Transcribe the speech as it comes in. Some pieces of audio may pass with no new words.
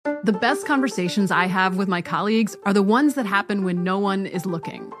The best conversations I have with my colleagues are the ones that happen when no one is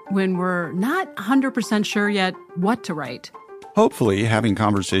looking, when we're not 100% sure yet what to write. Hopefully, having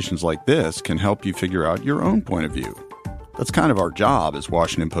conversations like this can help you figure out your own point of view. That's kind of our job as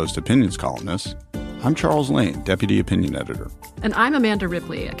Washington Post opinions columnists. I'm Charles Lane, Deputy Opinion Editor. And I'm Amanda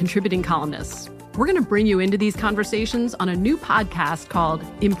Ripley, a contributing columnist. We're going to bring you into these conversations on a new podcast called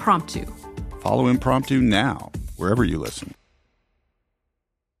Impromptu. Follow Impromptu now, wherever you listen.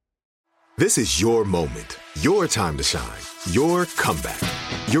 This is your moment, your time to shine, your comeback.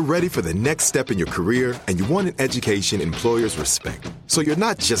 You're ready for the next step in your career, and you want an education employers respect. So you're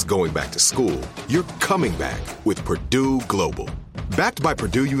not just going back to school, you're coming back with Purdue Global. Backed by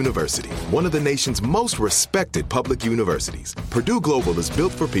Purdue University, one of the nation's most respected public universities, Purdue Global is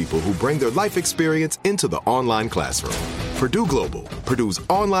built for people who bring their life experience into the online classroom. Purdue Global, Purdue's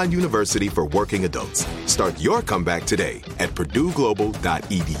online university for working adults. Start your comeback today at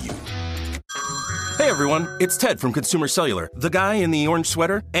purdueglobal.edu. Hey everyone, it's Ted from Consumer Cellular, the guy in the orange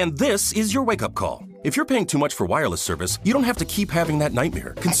sweater, and this is your wake-up call. If you're paying too much for wireless service, you don't have to keep having that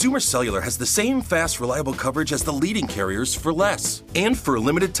nightmare. Consumer Cellular has the same fast, reliable coverage as the leading carriers for less. And for a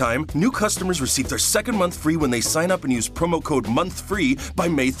limited time, new customers receive their second month free when they sign up and use promo code MONTHFREE by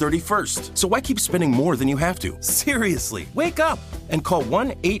May 31st. So why keep spending more than you have to? Seriously, wake up and call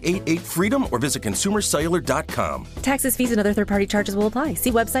 1-888-FREEDOM or visit consumercellular.com. Taxes, fees, and other third-party charges will apply.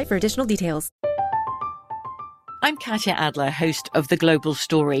 See website for additional details. I'm Katya Adler, host of The Global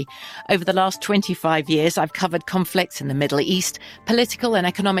Story. Over the last 25 years, I've covered conflicts in the Middle East, political and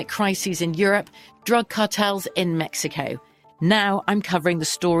economic crises in Europe, drug cartels in Mexico. Now I'm covering the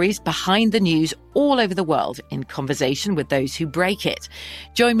stories behind the news all over the world in conversation with those who break it.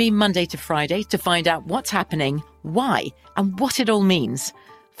 Join me Monday to Friday to find out what's happening, why, and what it all means.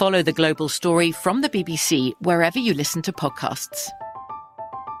 Follow The Global Story from the BBC wherever you listen to podcasts.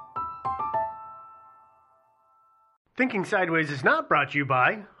 Thinking Sideways is not brought to you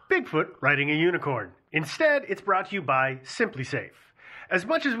by Bigfoot riding a unicorn. Instead, it's brought to you by Simply Safe. As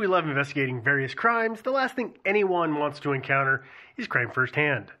much as we love investigating various crimes, the last thing anyone wants to encounter is crime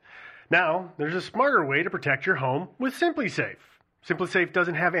firsthand. Now, there's a smarter way to protect your home with Simply Safe. Simply Safe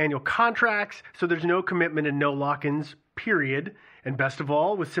doesn't have annual contracts, so there's no commitment and no lock-ins, period. And best of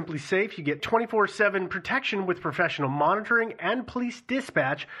all, with Simply Safe, you get 24/7 protection with professional monitoring and police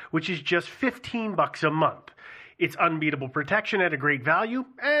dispatch, which is just $15 a month. It's unbeatable protection at a great value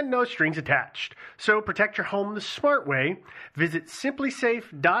and no strings attached. So protect your home the smart way. Visit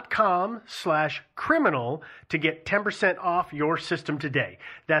simplysafe.com/criminal to get 10% off your system today.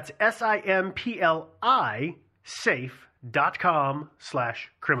 That's SIMPLI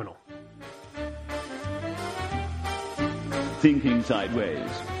safe.com/criminal. Thinking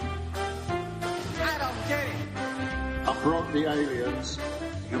Sideways. I don't get it. Uproot the aliens.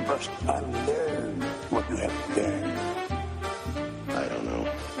 You must unlearn what you have learned. I don't know.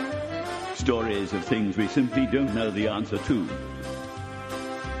 Stories of things we simply don't know the answer to.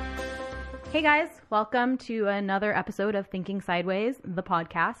 Hey guys, welcome to another episode of Thinking Sideways, the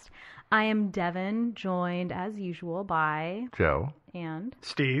podcast. I am Devin, joined as usual by Joe and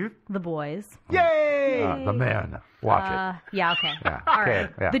Steve, the boys. Yay! The men. Watch it. Yeah, okay. Yeah. All Okay, right.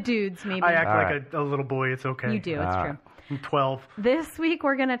 yeah. The dudes, maybe. I act like a little boy. It's okay. You do, it's true. I'm 12. This week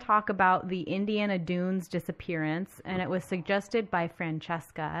we're going to talk about the Indiana Dunes disappearance, and it was suggested by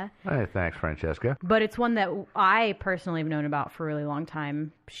Francesca. Hey, thanks, Francesca. But it's one that I personally have known about for a really long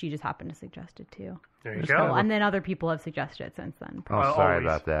time. She just happened to suggest it too. There you go. And then other people have suggested it since then. Oh, sorry always.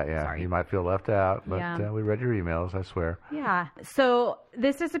 about that. Yeah, Sorry. you might feel left out, but Yeah. we read your emails, I swear. Yeah. So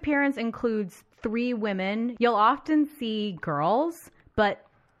this disappearance includes 3 women. You'll often see girls, but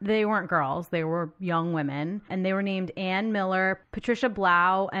they weren't girls. They were young women. And they were named Ann Miller, Patricia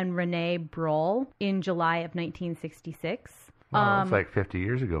Blau, and Renee Brohl in July of 1966. Well, it's like 50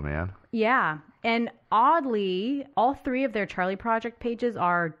 years ago, man. Yeah. And oddly, all 3 of their Charlie Project pages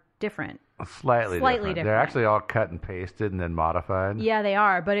are different. Slightly different. different. They're actually all cut and pasted and then modified. Yeah, they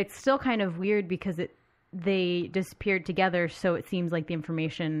are. But it's still kind of weird because they disappeared together, so it seems like the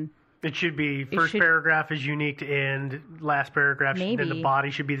information... It should be first paragraph is unique to end, last paragraph, then the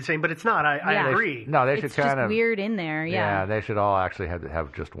body should be the same. But it's not. I agree. They should it's kind just of weird in there. Yeah, they should all actually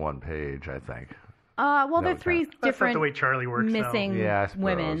have just one page, I think. Well, they're 3 different That's not the way Charlie works, missing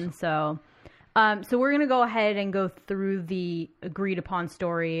women. So we're going to go ahead and go through the agreed upon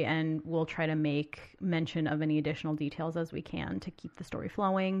story, and we'll try to make mention of any additional details as we can to keep the story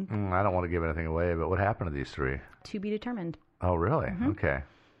flowing. I don't want to give anything away, but what happened to these 3? To be determined. Oh, really? Okay.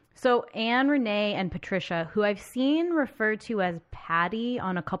 So Anne, Renee, and Patricia, who I've seen referred to as Patty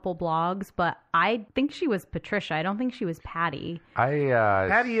on a couple blogs, but I think she was Patricia. I don't think she was Patty.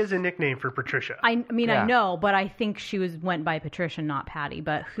 Patty is a nickname for Patricia. I mean, I know, but I think she went by Patricia, not Patty.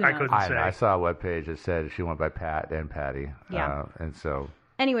 But who knows? I couldn't say. I saw a webpage that said she went by Pat and Patty. Yeah. And so...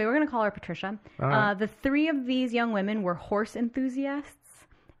 Anyway, we're going to call her Patricia. The three of these young women were horse enthusiasts.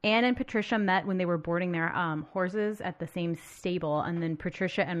 Anne and Patricia met when they were boarding their horses at the same stable, and then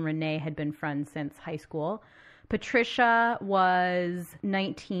Patricia and Renee had been friends since high school. Patricia was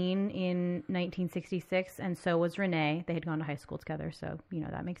 19 in 1966, and so was Renee. They had gone to high school together, so,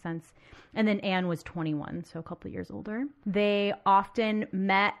 that makes sense. And then Anne was 21, so a couple of years older. They often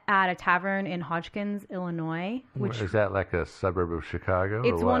met at a tavern in Hodgkins, Illinois. Which is that like a suburb of Chicago?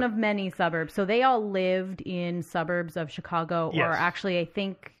 It's one of many suburbs. So they all lived in suburbs of Chicago, Yes. or actually, I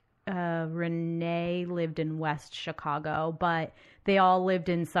think Renee lived in West Chicago, but they all lived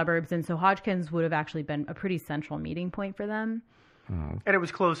in suburbs, and so Hodgkins would have actually been a pretty central meeting point for them. And it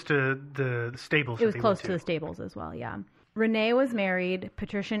was close to the stables. It was close to the stables as well, yeah. Renee was married.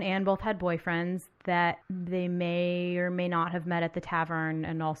 Patricia and Anne both had boyfriends that they may or may not have met at the tavern,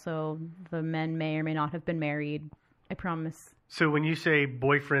 and also the men may or may not have been married. I promise. So when you say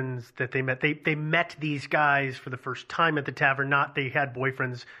boyfriends that they met, they met these guys for the first time at the tavern, not they had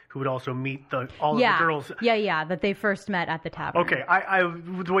boyfriends who would also meet all of the girls. Yeah, that they first met at the tavern. Okay,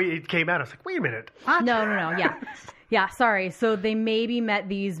 the way it came out, I was like, wait a minute. No, yeah. Yeah, sorry. So they maybe met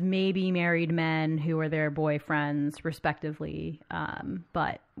these maybe married men who were their boyfriends, respectively.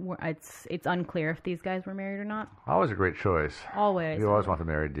 But it's unclear if these guys were married or not. Always a great choice. Always. You always want the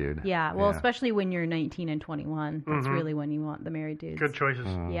married dude. Yeah, well, especially when you're 19 and 21. That's really when you want the married dudes. Good choices.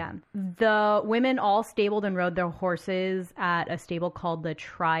 Yeah. The women all stabled and rode their horses at a stable called the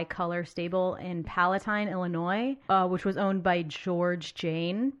Tricolor Stable in Palatine, Illinois, which was owned by George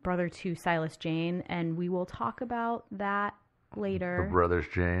Jane, brother to Silas Jane, and we will talk about that later. The brothers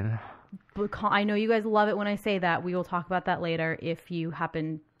Jane. I know you guys love it when I say that. We will talk about that later if you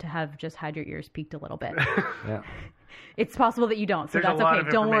happen to have just had your ears peaked a little bit. Yeah. It's possible that you don't, so There's that's a lot okay.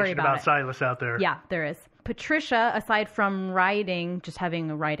 of Don't worry information about Silas out there. Yeah, there is. Patricia, aside from riding, just having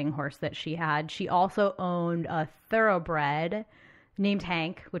a riding horse that she had, she also owned a thoroughbred named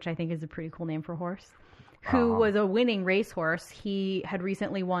Hank, which I think is a pretty cool name for a horse, who was a winning racehorse. He had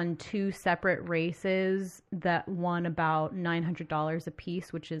recently won 2 separate races that won about $900 a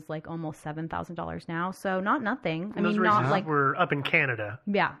piece, which is like almost $7,000 now. So not nothing. And those races were up in Canada.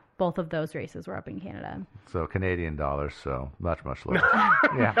 Yeah, both of those races were up in Canada. So Canadian dollars, so much lower.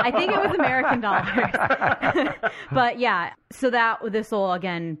 Yeah. I think it was American dollars. But yeah, so this will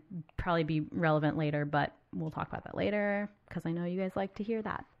again probably be relevant later, but we'll talk about that later because I know you guys like to hear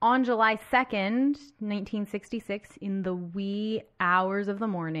that. On July 2nd, 1966, in the wee hours of the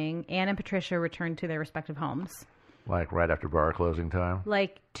morning, Anne and Patricia returned to their respective homes. Like right after bar closing time?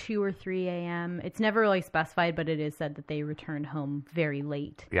 Like 2 or 3 a.m. It's never really specified, but it is said that they returned home very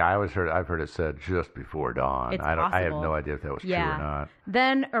late. Yeah, I've heard it said just before dawn. It's I have possible. no idea if that was true or not.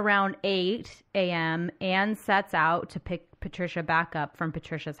 Then around 8 a.m., Anne sets out to pick Patricia back up from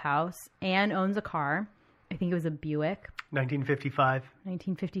Patricia's house. Anne owns a car. I think it was a Buick.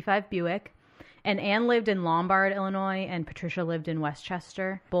 1955 Buick. And Anne lived in Lombard, Illinois, and Patricia lived in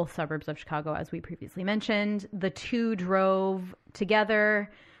Westchester, both suburbs of Chicago, as we previously mentioned. The two drove together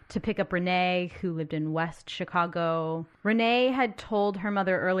to pick up Renee, who lived in West Chicago. Renee had told her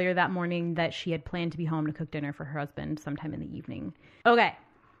mother earlier that morning that she had planned to be home to cook dinner for her husband sometime in the evening. Okay.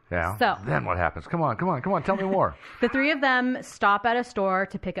 Yeah. So then what happens? Come on. Tell me more. The three of them stop at a store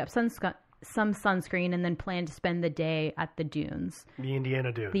to pick up some sunscreen and then plan to spend the day at the dunes. The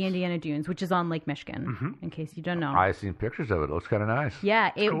Indiana Dunes, which is on Lake Michigan, in case you don't know. I've seen pictures of it. It looks kind of nice. Yeah,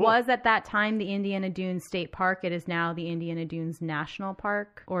 it was at that time the Indiana Dunes State Park. It is now the Indiana Dunes National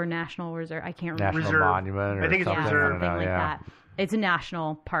Park or National Reserve. I can't remember. National Monument or I think it's something. Reserve. Something like that. It's a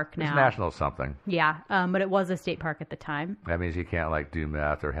national park now. It's national something. Yeah, but it was a state park at the time. That means you can't do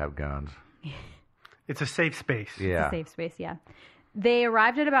meth or have guns. It's a safe space. Yeah. It's a safe space, yeah. They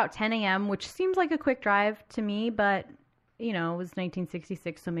arrived at about 10 a.m., which seems like a quick drive to me, but, it was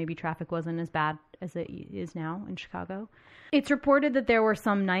 1966, so maybe traffic wasn't as bad as it is now in Chicago. It's reported that there were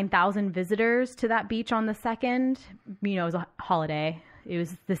some 9,000 visitors to that beach on the 2nd. It was a holiday. It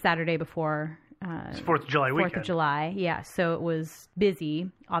was the Saturday before. It's 4th of July weekend. 4th of July, yeah. So it was busy,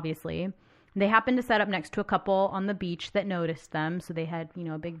 obviously. They happened to set up next to a couple on the beach that noticed them, so they had,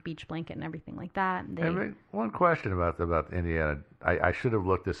 a big beach blanket and everything like that. One question about Indiana I should have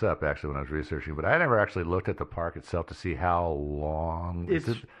looked this up actually when I was researching, but I never actually looked at the park itself to see how long.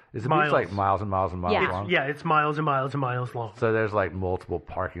 Is the beach like miles and miles and miles long? It's miles and miles and miles long. So there's like multiple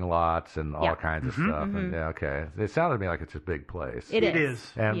parking lots and all kinds of stuff. And okay. It sounded to me like it's a big place. It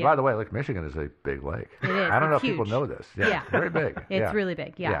is. And by the way, Lake Michigan is a big lake. It is. I don't know It's if people huge. know this. Yeah. Very big. It's really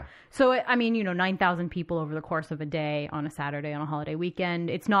big. Yeah. So, 9,000 people over the course of a day on a Saturday on a holiday weekend.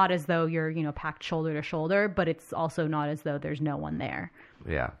 It's not as though you're, packed shoulder to shoulder, but it's also not as though there's no one there.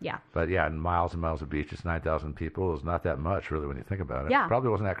 Yeah. Yeah. But miles and miles of beach, it's 9,000 people. It's not that much, really, when you think about it. Yeah. It probably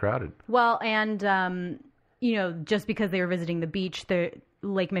wasn't that crowded. Well, and, just because they were visiting the beach,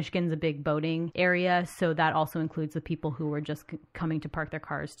 Lake Michigan's a big boating area, so that also includes the people who were just coming to park their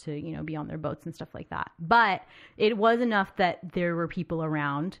cars to, be on their boats and stuff like that. But it was enough that there were people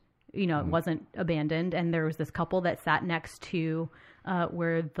around. It wasn't abandoned, and there was this couple that sat next to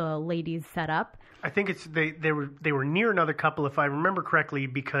where the ladies set up. I think it's they were near another couple, if I remember correctly,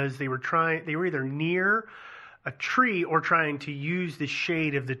 because they were either near a tree or trying to use the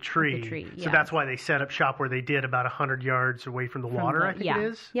shade of the tree. So that's why they set up shop where they did, about 100 yards away from the water, I think it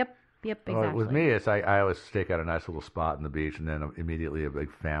is. Yep, exactly. Well, with me, it's I always stake out a nice little spot on the beach, and then immediately a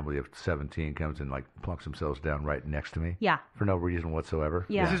big family of 17 comes and plunks themselves down right next to me. Yeah. For no reason whatsoever.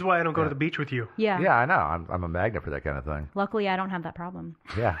 Yeah. This is why I don't go to the beach with you. Yeah. Yeah, I know. I'm a magnet for that kind of thing. Luckily, I don't have that problem.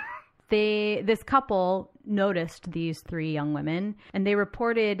 Yeah. This couple noticed these three young women, and they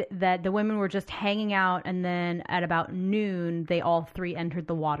reported that the women were just hanging out, and then at about noon, they all three entered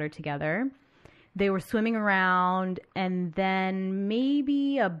the water together. They were swimming around, and then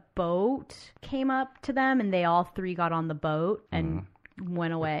maybe a boat came up to them, and they all three got on the boat and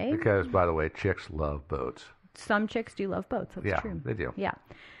went away. Because, by the way, chicks love boats. Some chicks do love boats. That's true. Yeah, they do. Yeah.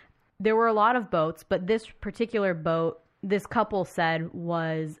 There were a lot of boats, but this particular boat, this couple said,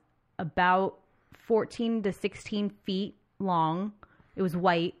 was about 14 to 16 feet long. It was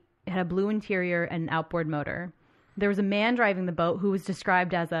white. It had a blue interior and an outboard motor. There was a man driving the boat who was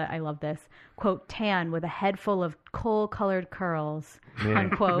described as I love this, quote, tan with a head full of coal-colored curls,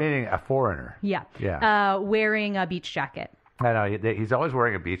 unquote. Meaning a foreigner. Yeah. Yeah. Wearing a beach jacket. I know. He's always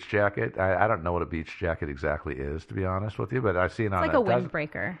wearing a beach jacket. I don't know what a beach jacket exactly is, to be honest with you, but I've seen on like a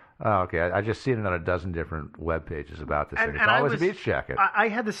windbreaker. Oh, okay. I just seen it on a dozen different web pages about this thing. It's And always a beach jacket. I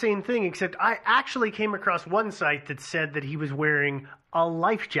had the same thing, except I actually came across one site that said that he was wearing a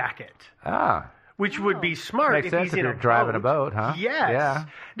life jacket. Which would be smart Makes if sense he's if in you're a driving a boat, huh? Yes. Yeah.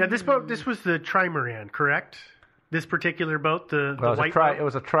 Now this was the Trimaran, correct? This particular boat, the white boat? It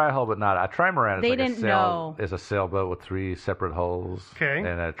was a tri-hull, but not a trimaran. Is a sailboat with three separate hulls. Okay.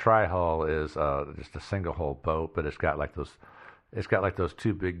 And a tri-hull is just a single hull boat, but it's got like those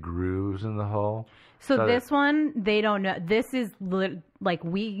two big grooves in the hull. So this one, they don't know. This is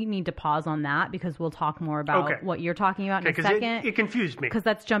we need to pause on that because we'll talk more about what you're talking about in a second. It confused me. Because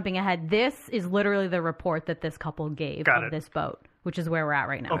that's jumping ahead. This is literally the report that this couple gave of this boat, which is where we're at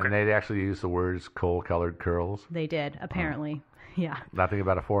right now. And they actually used the words coal-colored curls. They did, apparently. Yeah. Nothing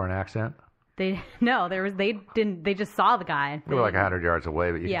about a foreign accent? They just saw the guy. We were like 100 yards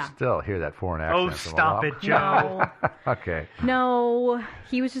away, but you can still hear that foreign accent. Oh, stop it, Joe. Okay. No,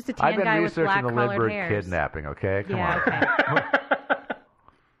 he was just a tan guy with black colored I've been researching the Lindbergh hairs. kidnapping, okay? Come on. Okay.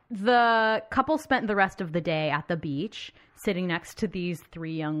 The couple spent the rest of the day at the beach, sitting next to these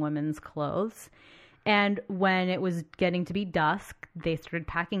three young women's clothes. And when it was getting to be dusk, they started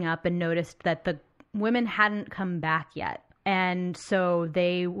packing up and noticed that the women hadn't come back yet. And so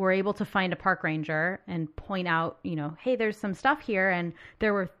they were able to find a park ranger and point out, hey, there's some stuff here. And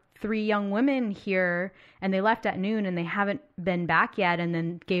there were three young women here, and they left at noon, and they haven't been back yet. And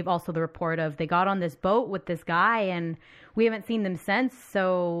then gave also the report of they got on this boat with this guy, and we haven't seen them since.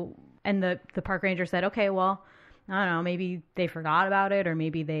 So, and the park ranger said, okay, well, I don't know, maybe they forgot about it, or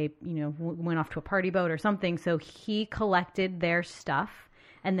maybe they, went off to a party boat or something. So he collected their stuff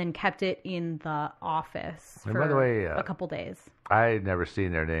and then kept it in the office for by the way, a couple days. I had never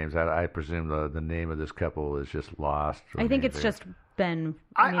seen their names. I presume the name of this couple is just lost. I think it's just been...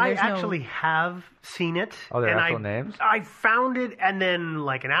 I actually have seen it. Oh, they're actual names? I found it, and then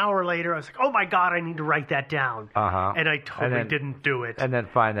like an hour later, I was like, oh my God, I need to write that down. Uh-huh. And I totally didn't do it. And then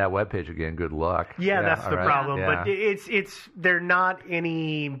find that webpage again. Good luck. Yeah, that's the problem. Yeah. But they're not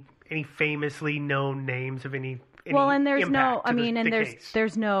any famously known names of any and there's no, case.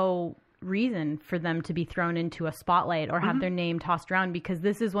 there's no reason for them to be thrown into a spotlight or have their name tossed around, because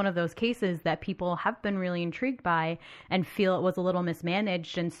this is one of those cases that people have been really intrigued by and feel it was a little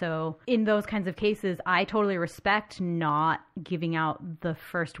mismanaged. And so in those kinds of cases, I totally respect not giving out the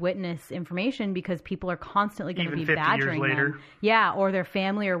first witness information, because people are constantly going to be badgering them. Yeah, or their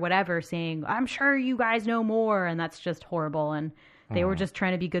family or whatever, saying, I'm sure you guys know more, and that's just horrible. And They were just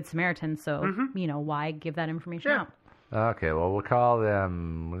trying to be good Samaritans, so, why give that information out? Okay, well, we'll call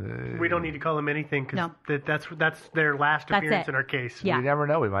them... we don't need to call them anything, because that's their last appearance in our case. Yeah. You never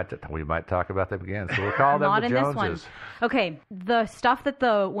know. We might talk about them again, so we'll call them Not the in Joneses. this one. Okay, the stuff that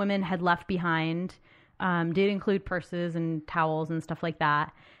the women had left behind did include purses and towels and stuff like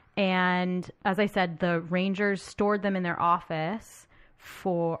that. And as I said, the Rangers stored them in their office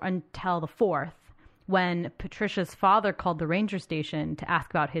until the 4th, when Patricia's father called the ranger station to ask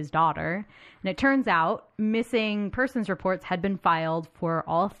about his daughter. And it turns out missing persons reports had been filed for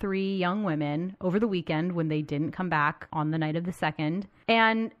all 3 young women over the weekend when they didn't come back on the night of the 2nd.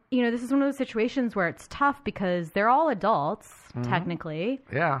 And, this is one of those situations where it's tough because they're all adults, technically.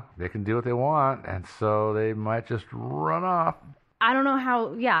 Yeah, they can do what they want, and so they might just run off. I don't know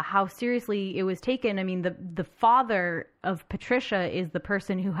how seriously it was taken. I mean, the father of Patricia is the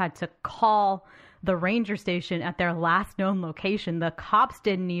person who had to call the ranger station at their last known location. The cops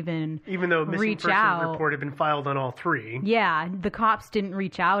didn't even though missing reach persons out. report had been filed on all 3. Yeah, the cops didn't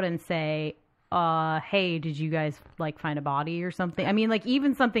reach out and say, hey, did you guys find a body or something? I mean,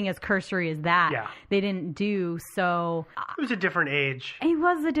 even something as cursory as that, they didn't do. So it was a different age. It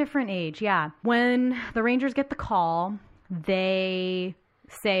was a different age, yeah. When the Rangers get the call, they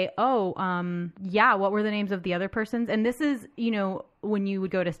say, what were the names of the other persons? And this is, when you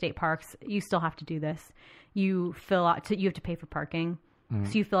would go to state parks, you still have to do this. You have to pay for parking.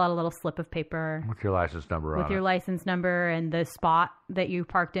 So you fill out a little slip of paper with your license number with your license number and the spot that you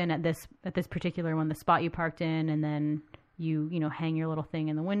parked in at this particular one, the spot you parked in, and then you hang your little thing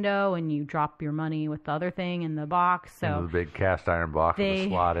in the window and you drop your money with the other thing in the box. So in the big cast iron box with a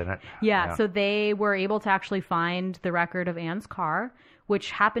slot in it. Yeah, so they were able to actually find the record of Anne's car,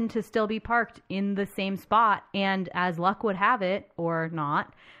 which happened to still be parked in the same spot. And as luck would have it, or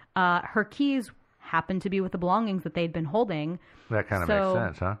not, her keys happened to be with the belongings that they'd been holding. That kind of makes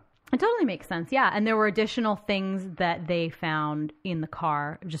sense, huh? It totally makes sense, yeah. And there were additional things that they found in the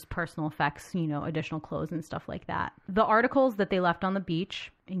car, just personal effects, additional clothes and stuff like that. The articles that they left on the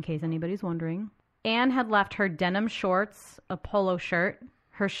beach, in case anybody's wondering, Anne had left her denim shorts, a polo shirt,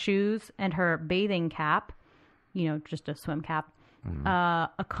 her shoes, and her bathing cap, just a swim cap,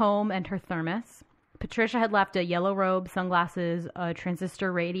 a comb, and her thermos. Patricia had left a yellow robe, sunglasses, a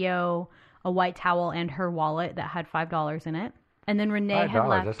transistor radio, a white towel, and her wallet that had $5 in it. And then Renee had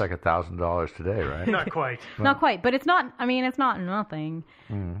left... That's like $1,000 today, right? Not quite. Not quite, but it's not... I mean, it's not nothing.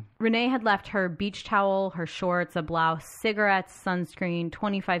 Renee had left her beach towel, her shorts, a blouse, cigarettes, sunscreen,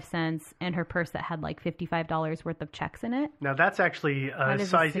 25 cents, and her purse that had $55 worth of checks in it. Now that's actually a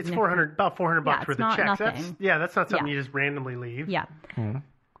size... It's about $400 worth of checks. Nothing. That's not something you just randomly leave. Yeah.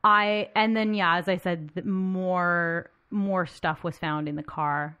 And then, as I said, more stuff was found in the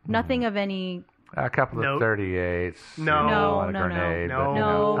car. Nothing of any... A couple of 38s. No, a grenade.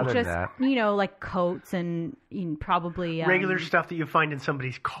 Just, like coats and probably... regular stuff that you find in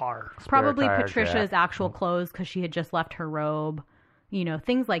somebody's car. Probably Patricia's actual clothes because she had just left her robe.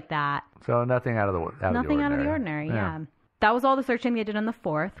 Things like that. So nothing out of the ordinary. Nothing out of the ordinary, yeah. That was all the searching they did on the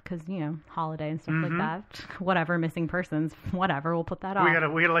 4th because, holiday and stuff like that. Whatever, missing persons, whatever, we'll put that off.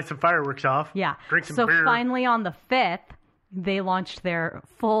 We gotta light some fireworks off. Yeah. Drink some beer. So finally on the 5th, they launched their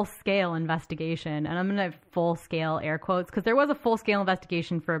full-scale investigation. And I'm going to full-scale air quotes because there was a full-scale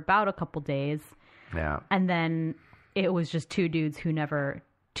investigation for about a couple days. Yeah. And then it was just two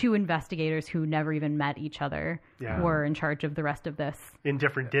investigators who never even met each other were in charge of the rest of this. In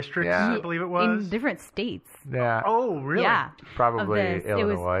different districts, I believe it was? In different states. Yeah. Oh, really? Yeah. Probably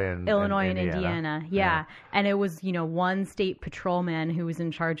Illinois and Indiana. Yeah. And it was, one state patrolman who was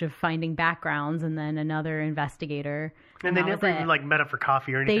in charge of finding backgrounds and then another investigator. And they never even met up for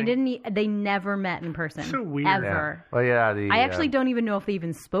coffee or anything? They never met in person. So weird. Ever. Yeah. Well, I actually don't even know if they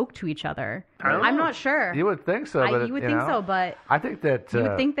even spoke to each other. I'm not sure. You would think so. But you would think so, but I think that... you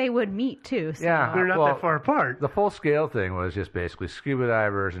would think they would meet, too. So. Yeah. They're not that far apart. The full-scale thing was just basically scuba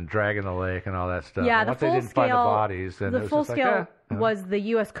divers and dragging the lake and all that stuff. Yeah, once they didn't find the bodies, then the full-scale was the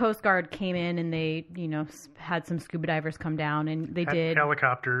U.S. Coast Guard came in and they, had some scuba divers come down and they did...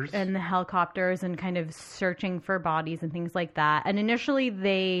 Helicopters. And the helicopters and kind of searching for bodies and things like that. And initially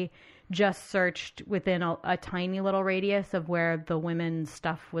they just searched within a tiny little radius of where the women's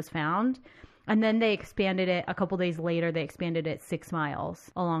stuff was found. And then they expanded it, a couple days later, they expanded it 6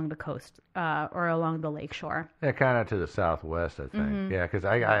 miles along the coast or along the lakeshore. Yeah, kind of to the southwest, I think. Mm-hmm. Yeah, because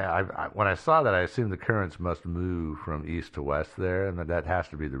I when I saw that, I assumed the currents must move from east to west there, and that has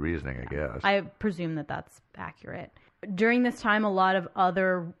to be the reasoning, I guess. I presume that that's accurate. During this time, a lot of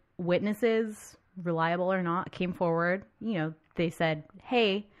other witnesses, reliable or not, came forward. They said,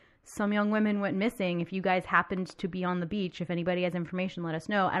 hey, some young women went missing. If you guys happened to be on the beach, if anybody has information, let us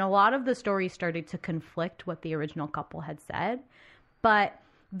know. And a lot of the stories started to conflict what the original couple had said. But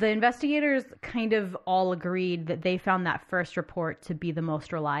the investigators kind of all agreed that they found that first report to be the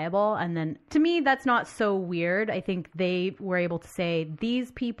most reliable. And then, to me, that's not so weird. I think they were able to say, these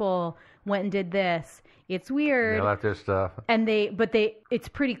people went and did this. It's weird. They left their stuff. And it's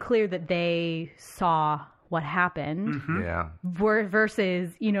pretty clear that they saw what happened. Mm-hmm. Yeah.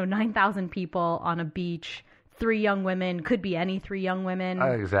 Versus, 9,000 people on a beach. 3 young women, could be any 3 young women.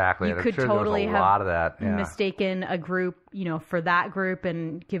 Exactly. You and could I'm sure totally there was a lot of that. mistaken a group, for that group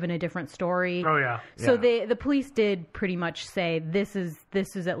and given a different story. Oh yeah. So the police did pretty much say this is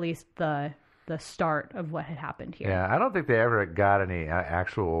at least the start of what had happened here. Yeah, I don't think they ever got any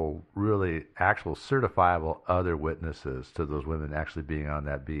actual certifiable other witnesses to those women actually being on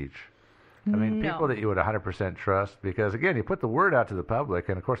that beach. I mean, people that you would 100% trust, because, again, you put the word out to the public,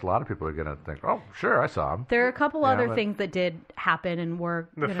 and, of course, a lot of people are going to think, oh, sure, I saw him. There are a couple other things that did happen, and we're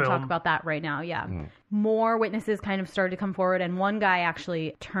going to talk about that right now, yeah. More witnesses kind of started to come forward, and one guy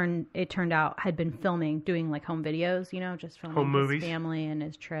actually turned out had been doing, like, home videos, just filming his family and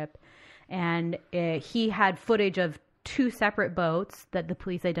his trip. And he had footage of 2 separate boats that the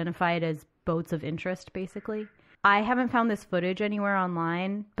police identified as boats of interest, basically. I haven't found this footage anywhere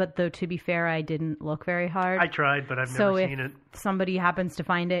online, but though, to be fair, I didn't look very hard. I tried, but I've never seen it. So if somebody happens to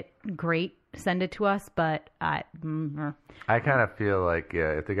find it, great, send it to us, but I kind of feel like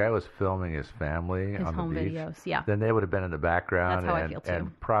if the guy was filming his family on the beach, videos, then they would have been in the background. That's how I feel too.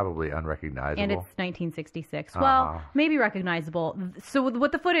 And probably unrecognizable. And it's 1966. Well, maybe recognizable. So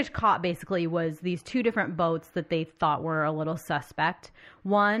what the footage caught basically was these 2 different boats that they thought were a little suspect.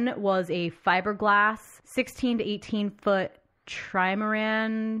 One was a fiberglass 16 to 18 foot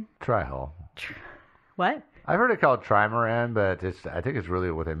trimaran. Tri-hull. What? I've heard it called trimaran, but I think it's really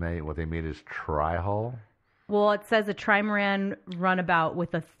what they mean is tri-hull. Well, it says a trimaran runabout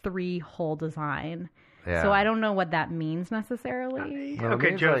with a 3-hull design. Yeah. So I don't know what that means necessarily. Well,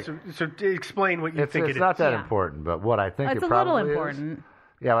 okay, Joe, so explain what you think it is. It's not that important, but what I think it's it probably a little important.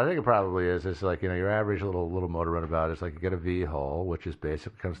 Yeah, I think it probably is. It's like, your average little motor runabout is like you get a V-hull, which is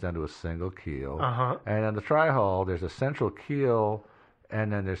basically comes down to a single keel. Uh-huh. And on the tri-hull, there's a central keel,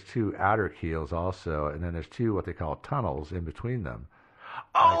 and then there's 2 outer keels also, and then there's 2 what they call tunnels in between them.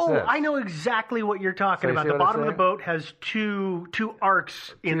 Oh, like I know exactly what you're talking about. The bottom of the boat has two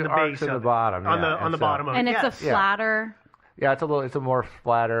arcs in the base in of the bottom, on the bottom of it. And it's a flatter. Yeah, it's a more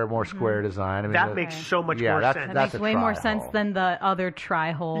flatter, more square design. I mean, that makes so much more sense. That makes way more sense than the other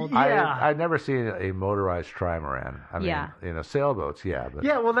tri-hull. Yeah. I've never seen a motorized trimaran. I mean, sailboats, but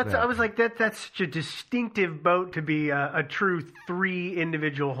well, I was like, that's such a distinctive boat to be a true 3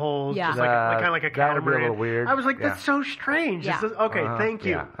 individual hulls, just kind of like a catamaran. That would be a little weird. I was like, that's so strange. Yeah. Thank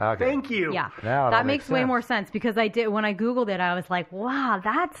you. Yeah. Okay. Thank you. Yeah, that makes way more sense, because when I Googled it, I was like, wow,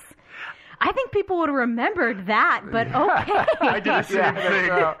 I think people would have remembered that, but okay. I did the same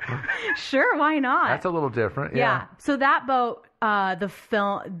thing. Sure, why not? That's a little different. Yeah. So that boat,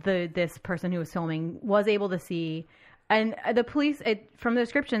 this person who was filming was able to see, and the police, from the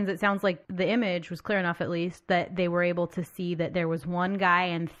descriptions, it sounds like the image was clear enough, at least, that they were able to see that there was 1 guy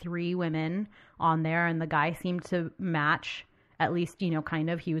and 3 women on there, and the guy seemed to match. At least, kind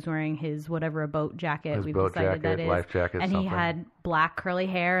of. He was wearing his a boat jacket. His boat jacket, life jacket, and something. he had black curly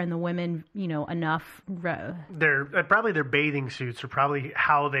hair, and the women, enough. Their bathing suits are probably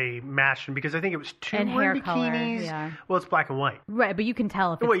how they matched them, because I think it was 2 hair bikinis. Color, Well, it's black and white. Right, but you can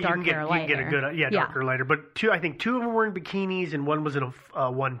tell if it's darker or lighter. You can get a good, darker or lighter. But I think 2 of them were in bikinis, and 1 was in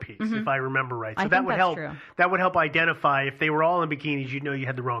a one piece, if I remember right. So that would help. True. That would help identify if they were all in bikinis. You'd know you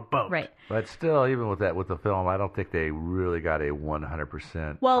had the wrong boat. Right. But still, even with the film, I don't think they really got a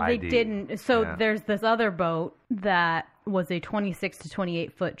 100%. Well, ID. they didn't. So there's this other boat that was a 26 to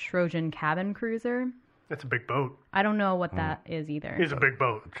 28 foot Trojan cabin cruiser. That's a big boat. I don't know what that is either. It's a big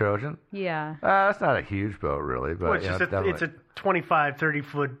boat. Trojan? Yeah. That's not a huge boat, really. But it's a 25, 30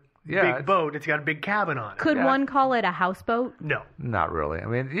 foot big boat. It's got a big cabin on it. Could one call it a houseboat? No. Not really. I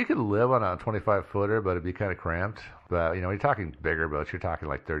mean, you could live on a 25-footer, but it'd be kind of cramped. But, you're talking bigger boats. You're talking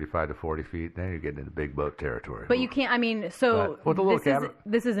like 35 to 40 feet. Then you're getting into big boat territory. But you can't,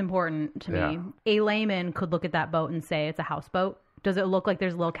 this is important to me. A layman could look at that boat and say it's a houseboat. Does it look like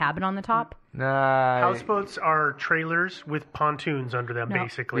there's a little cabin on the top? Nah. Houseboats are trailers with pontoons under them,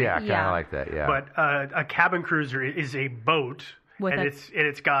 basically. Yeah, kind of like that, yeah. But a cabin cruiser is a boat,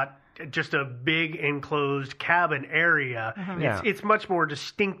 it's got just a big enclosed cabin area. It's much more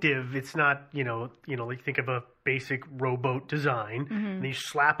distinctive. It's not, like think of a basic rowboat design. And you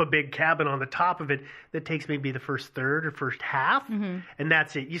slap a big cabin on the top of it that takes maybe the first third or first half, and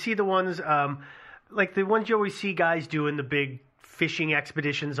that's it. You see the ones, like the ones you always see guys doing the big fishing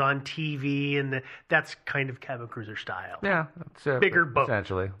expeditions on TV, and that's kind of cabin cruiser style. Yeah, it's bigger boat.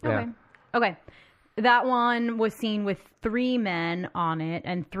 Essentially. Okay. That one was seen with 3 men on it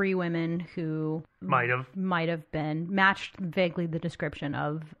and 3 women who might have been matched vaguely the description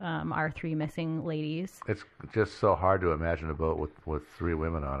of our 3 missing ladies. It's just so hard to imagine a boat with 3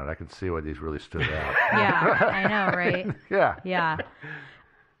 women on it. I can see why these really stood out. Yeah, I know, right? Yeah.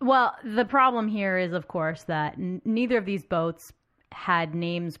 Well, the problem here is, of course, that neither of these boats had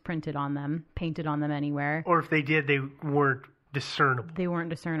names printed on them, painted on them anywhere. Or if they did, they weren't discernible. They weren't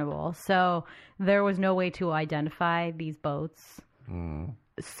discernible. So there was no way to identify these boats.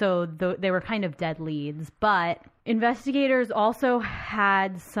 So they were kind of dead leads. But investigators also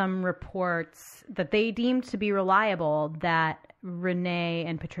had some reports that they deemed to be reliable that Renee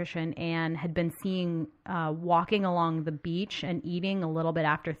and Patricia and Anne had been seen walking along the beach and eating a little bit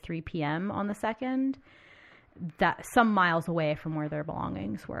after 3 p.m. on the 2nd, that some miles away from where their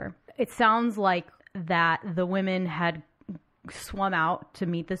belongings were. It sounds like that the women had swum out to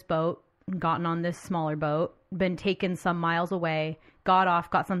meet this boat, gotten on this smaller boat, been taken some miles away, got off,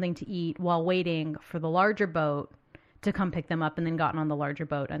 got something to eat while waiting for the larger boat to come pick them up, and then gotten on the larger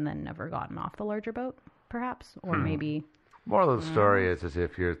boat and then never gotten off the larger boat, perhaps, or maybe. Moral of the story is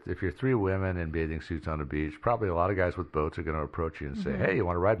if you're 3 women in bathing suits on the beach, probably a lot of guys with boats are going to approach you and say, "Hey, you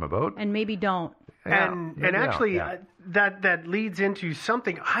want to ride my boat?" And maybe don't. And actually, that leads into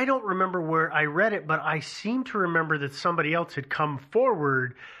something. I don't remember where I read it, but I seem to remember that somebody else had come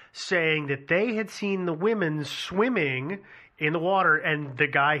forward saying that they had seen the women swimming in the water, and the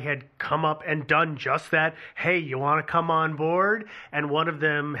guy had come up and done just that. Hey, you want to come on board? And one of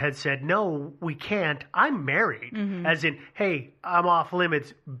them had said, "No, we can't. I'm married." As in, "Hey, I'm off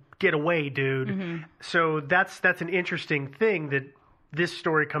limits. Get away, dude." So that's an interesting thing that this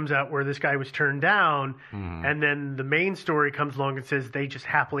story comes out where this guy was turned down, and then the main story comes along and says they just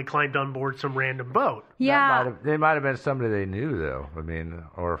happily climbed on board some random boat. Yeah. They might have been somebody they knew, though. I mean,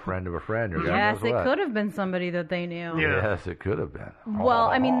 or a friend of a friend. Or God yes, knows it what. could have been somebody that they knew. Yes, it could have been. Well,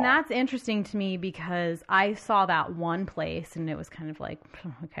 I mean, that's interesting to me because I saw that one place and it was kind of like,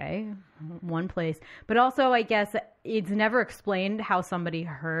 okay, one place. But also, I guess it's never explained how somebody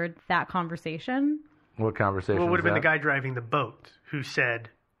heard that conversation. What conversation? Well, it would have been was the guy driving the boat who said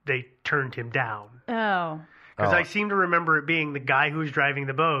they turned him down. Oh. Because I seem to remember it being the guy who was driving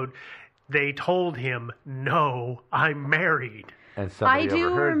the boat. They told him, "No, I'm married." And somebody I do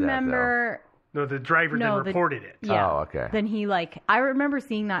overheard remember. That, no, the driver then reported it. Yeah. Oh, okay. Then he I remember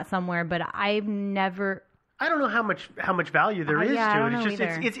seeing that somewhere, but I've never. I don't know how much value there is I to don't it. It's know just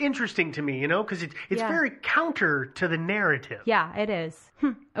either. it's interesting to me, because it's very counter to the narrative. Yeah, it is.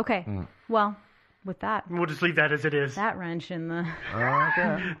 Okay. Well, with that, we'll just leave that as it is. That wrench in the.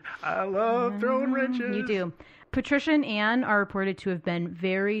 Okay. I love throwing wrenches. You do. Patricia and Anne are reported to have been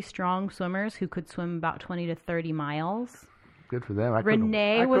very strong swimmers who could swim about 20 to 30 miles. Good for them. I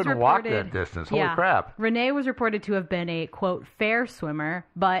Renee was couldn't reported, walk that distance. Holy crap. Renee was reported to have been a, quote, fair swimmer,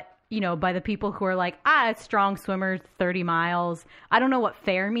 but, by the people who are like, strong swimmers, 30 miles. I don't know what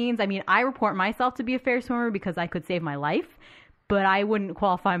fair means. I mean, I report myself to be a fair swimmer because I could save my life, but I wouldn't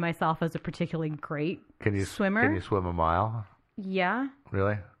qualify myself as a particularly great swimmer. Can you swim a mile? Yeah.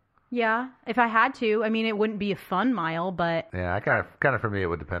 Really? Yeah, if I had to. I mean, it wouldn't be a fun mile, but... Yeah, kind of for me, it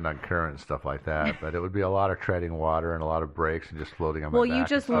would depend on current and stuff like that. But it would be a lot of treading water and a lot of breaks and just floating on my back. Well, you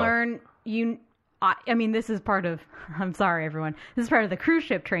just learn... I mean, this is part of... I'm sorry, everyone. This is part of the cruise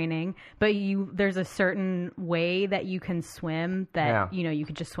ship training. But there's a certain way that you can swim that, you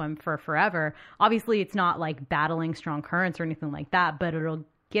could just swim for forever. Obviously, it's not like battling strong currents or anything like that, but it'll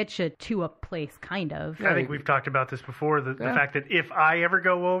get you to a place, kind of. I think we've talked about this before, the fact that if I ever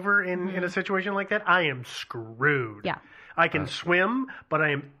go over in a situation like that, I am screwed. Yeah. I can swim, but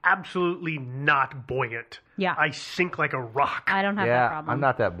I am absolutely not buoyant. Yeah. I sink like a rock. I don't have that problem. I'm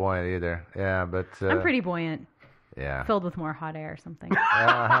not that buoyant either. Yeah, but... I'm pretty buoyant. Yeah. Filled with more hot air or something.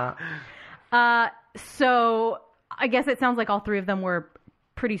 Uh-huh. So I guess it sounds like all 3 of them were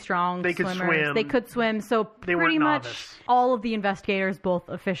pretty strong They swimmers. could swim. They could swim. So They pretty weren't much novice. all of the investigators, both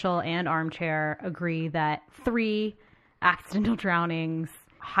official and armchair, agree that 3 accidental drownings,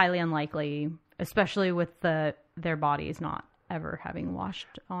 highly unlikely, especially with their bodies not ever having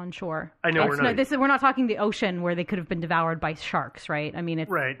washed on shore. I know we're not talking the ocean where they could have been devoured by sharks, right? I mean,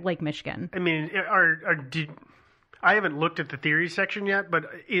 it's right. Lake Michigan. I mean, I haven't looked at the theories section yet, but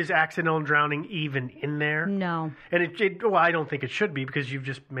is accidental drowning even in there? No. And well, I don't think it should be because you've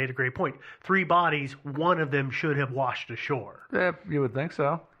just made a great point. 3 bodies, one of them should have washed ashore. Yeah, you would think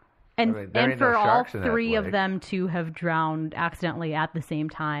so. And, I mean, there and ain't for no all sharks in that 3 of lake. them to have drowned accidentally at the same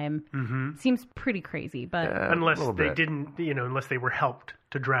time seems pretty crazy. But unless they didn't, unless they were helped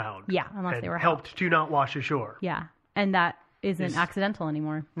to drown. Yeah, unless they were helped to not wash ashore. Yeah, and that isn't accidental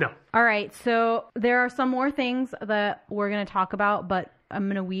anymore. No. All right, so there are some more things that we're going to talk about, but I'm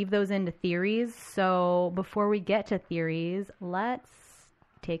going to weave those into theories. So before we get to theories, let's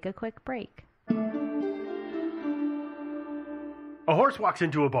take a quick break. A horse walks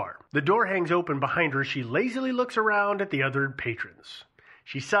into a bar. The door hangs open behind her as she lazily looks around at the other patrons.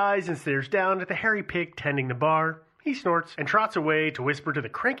 She sighs and stares down at the hairy pig tending the bar. He snorts and trots away to whisper to the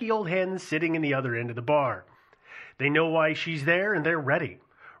cranky old hens sitting in the other end of the bar. They know why she's there and they're ready.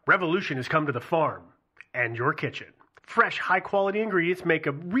 Revolution has come to the farm and your kitchen. Fresh, high-quality ingredients make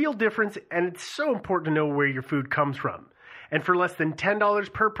a real difference, and it's so important to know where your food comes from. And for less than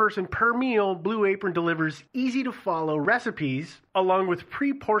 $10 per person per meal, Blue Apron delivers easy-to-follow recipes along with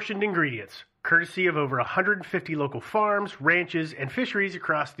pre-portioned ingredients, courtesy of over 150 local farms, ranches, and fisheries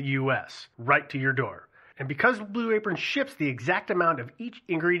across the U.S., right to your door. And because Blue Apron ships the exact amount of each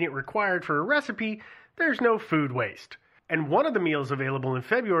ingredient required for a recipe, there's no food waste. And one of the meals available in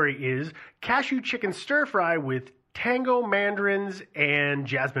February is cashew chicken stir-fry with tango mandarins and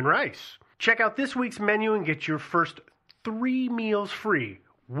jasmine rice. Check out this week's menu and get your first 3 meals free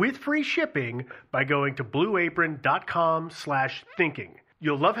with free shipping by going to blueapron.com/thinking.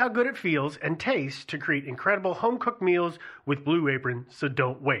 You'll love how good it feels and tastes to create incredible home-cooked meals with Blue Apron, so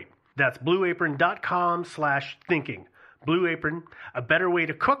don't wait. That's blueapron.com/thinking. Blue Apron, a better way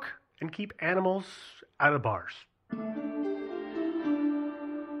to cook and keep animals out of bars.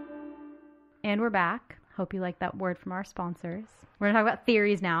 And we're back. Hope you like that word from our sponsors. We're going to talk about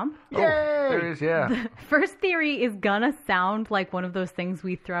theories now. Yay! Theories, yeah. The first theory is going to sound like one of those things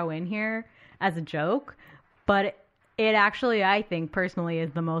we throw in here as a joke, but it actually, I think, personally,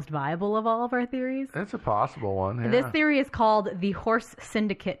 is the most viable of all of our theories. It's a possible one, yeah. This theory is called the horse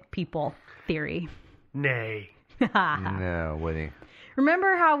syndicate people theory. Nay. No, Winnie.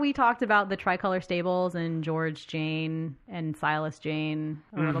 Remember how we talked about the Tricolor Stables and George Jane and Silas Jane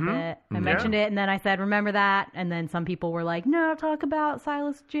a little bit? I mentioned it, and then I said, remember that? And then some people were like, no, talk about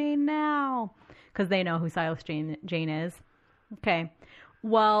Silas Jane now, because they know who Silas Jane is. Okay.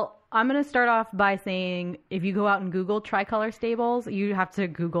 Well, I'm going to start off by saying if you go out and Google Tricolor Stables, you have to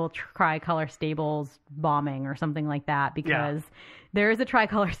Google Tricolor Stables bombing or something like that, because there is a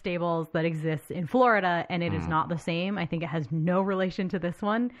Tricolor Stables that exists in Florida, and it is not the same. I think it has no relation to this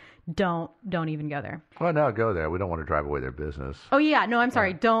one. Don't even go there. Well, no, go there. We don't want to drive away their business. Oh, yeah. No, I'm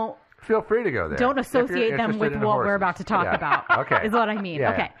sorry. Don't. Feel free to go there. Don't associate them with what we're about to talk about. Okay. Is what I mean.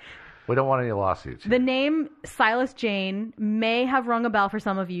 Yeah, okay. Yeah. We don't want any lawsuits. The name Silas Jane may have rung a bell for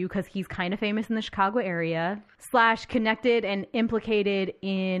some of you because he's kind of famous in the Chicago area, / connected and implicated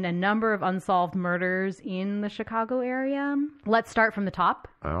in a number of unsolved murders in the Chicago area. Let's start from the top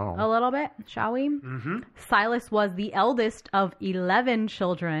a little bit, shall we? Mm-hmm. Silas was the eldest of 11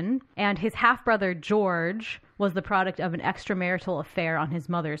 children, and his half-brother George was the product of an extramarital affair on his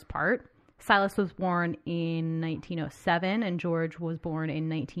mother's part. Silas was born in 1907, and George was born in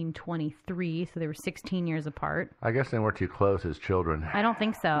 1923, so they were 16 years apart. I guess they weren't too close as children. I don't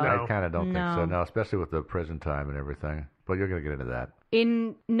think so. I kind of don't think so, no, especially with the prison time and everything. But you're going to get into that. In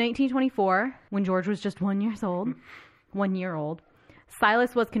 1924, when George was just 1 year old,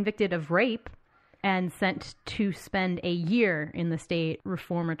 Silas was convicted of rape and sent to spend a year in the state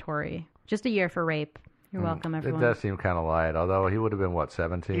reformatory. Just a year for rape. You're welcome, everyone. It does seem kind of light, although he would have been,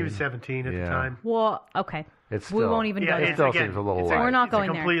 17? He was 17 at the time. Well, okay. We won't even go there. It still seems a little light. We're not going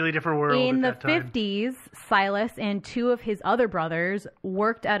there. It's a completely different world In the at that time. 50s, Silas and 2 of his other brothers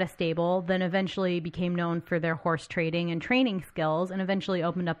worked at a stable, then eventually became known for their horse trading and training skills, and eventually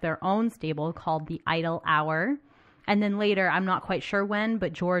opened up their own stable called the Idle Hour. And then later, I'm not quite sure when,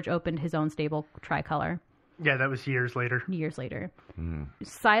 but George opened his own stable, Tricolor. Yeah, that was years later.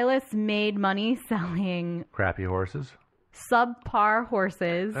 Silas made money selling crappy horses, subpar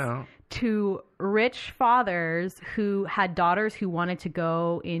horses to rich fathers who had daughters who wanted to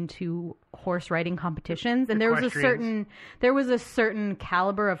go into horse riding competitions, and there was a certain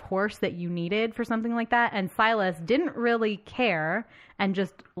caliber of horse that you needed for something like that, and Silas didn't really care and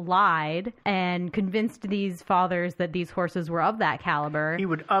just lied and convinced these fathers that these horses were of that caliber. He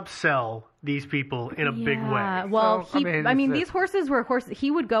would upsell these people in a big way. Well, these horses were horses.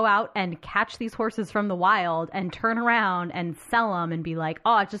 He would go out and catch these horses from the wild and turn around and sell them and be like,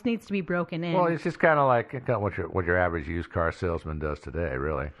 "Oh, it just needs to be broken in." Well, it's just kind of like what your average used car salesman does today,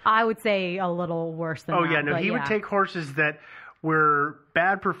 really. I would say a little worse than that. Oh yeah, no, he would take horses that were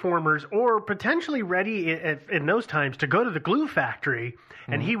bad performers or potentially ready in those times to go to the glue factory,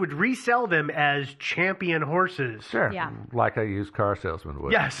 and he would resell them as champion horses. Sure. Yeah. Like a used car salesman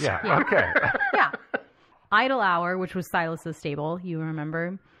would. Yes. Yeah. Okay. Yeah. Idle Hour, which was Silas's stable, you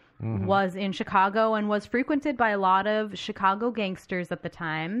remember, was in Chicago and was frequented by a lot of Chicago gangsters at the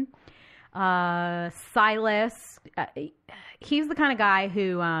time. Silas, he's the kind of guy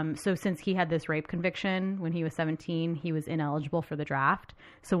who, so since he had this rape conviction when he was 17, he was ineligible for the draft.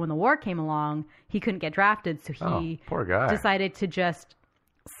 So when the war came along, he couldn't get drafted. So he poor guy. decided to just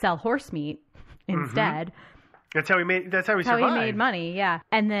sell horse meat instead. That's how he survived. How he made money, yeah.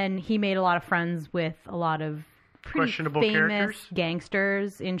 And then he made a lot of friends with a lot of pretty questionable famous characters.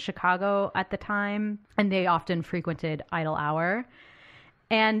 Gangsters in Chicago at the time, and they often frequented Idle Hour.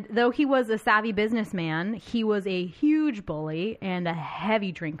 And though he was a savvy businessman, he was a huge bully and a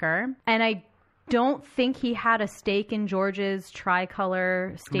heavy drinker. And I don't think he had a stake in George's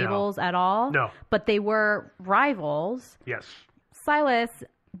Tricolor stables at all. No. But they were rivals. Yes. Silas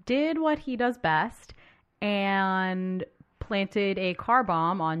did what he does best and planted a car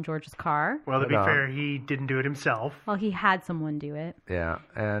bomb on George's car. Well, to be fair, he didn't do it himself. Well, he had someone do it. Yeah,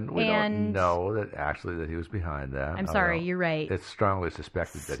 and we don't know that he was behind that. I'm sorry, you're right. It's strongly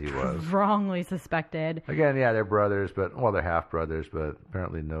suspected that he was. Wrongly suspected. Again, yeah, they're brothers, they're half brothers, but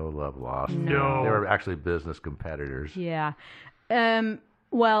apparently no love lost. No. They were actually business competitors. Yeah.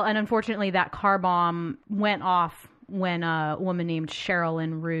 Well, and unfortunately, that car bomb went off when a woman named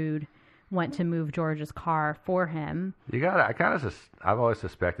Sherilyn Rude went to move George's car for him. I've always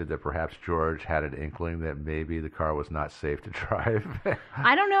suspected that perhaps George had an inkling that maybe the car was not safe to drive.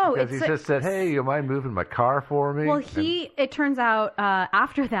 I don't know. Because he just said, "Hey, you mind moving my car for me?" Well, it turns out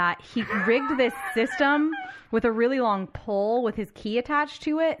after that, he rigged this system with a really long pole with his key attached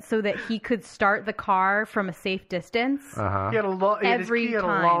to it so that he could start the car from a safe distance. He had his key had a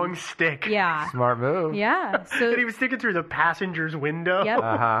long stick. Yeah. Smart move. Yeah. So and he was sticking through the passenger's window.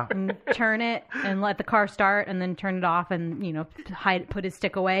 Yep. And turn it and let the car start and then turn it off and, put his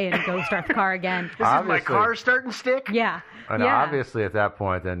stick away and go start the car again. This is my car starting stick? Yeah. And obviously at that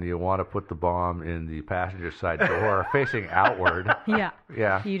point, then you want to put the bomb in the passenger side door facing outward. Yeah.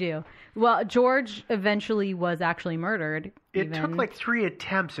 Yeah. You do. Well, George eventually was actually murdered. It took like 3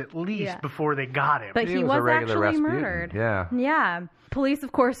 attempts at least before they got him. But he was actually murdered. Yeah. Yeah. Police,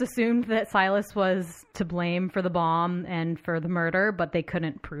 of course, assumed that Silas was to blame for the bomb and for the murder, but they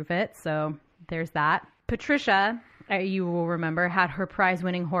couldn't prove it. So there's that. Patricia, you will remember, had her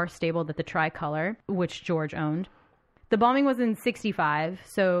prize-winning horse stabled at the Tricolor, which George owned. The bombing was in 1965,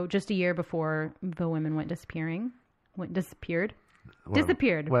 so just a year before the women disappeared. Went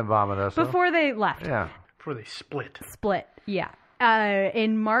vomitous. Before they left. Yeah. Before they split. Yeah.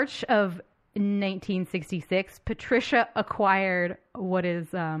 In March of 1966, Patricia acquired what is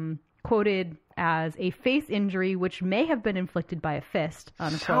quoted as a face injury, which may have been inflicted by a fist,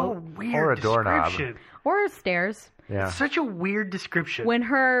 unquote. So weird. Or a doorknob. Or stairs. Yeah. It's such a weird description. When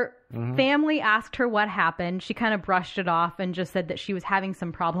her family asked her what happened, she kind of brushed it off and just said that she was having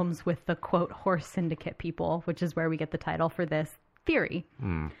some problems with the, quote, horse syndicate people, which is where we get the title for this theory.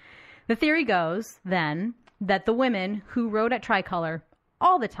 The theory goes, then, that the women who rode at Tricolor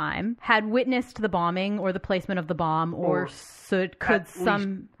all the time had witnessed the bombing or the placement of the bomb or could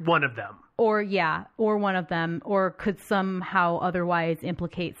some... one of them. Or one of them, or could somehow otherwise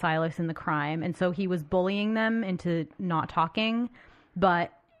implicate Silas in the crime. And so he was bullying them into not talking,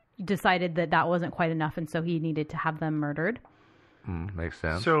 but decided that that wasn't quite enough, and so he needed to have them murdered. Makes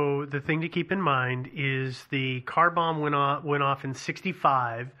sense. So the thing to keep in mind is the car bomb went off in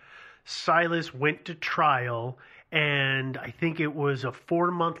 1965. Silas went to trial, and I think it was a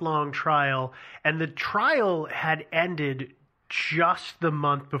 4-month-long trial, and the trial had ended just the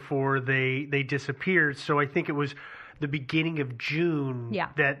month before they disappeared. So I think it was the beginning of June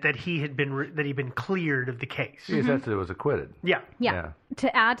that he'd been cleared of the case. He essentially was acquitted. Yeah.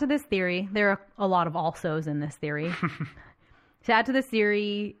 To add to this theory, there are a lot of alsos in this theory. To add to this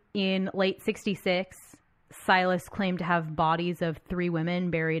theory, in late 1966, Silas claimed to have bodies of 3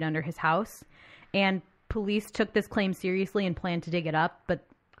 women buried under his house, and police took this claim seriously and planned to dig it up, but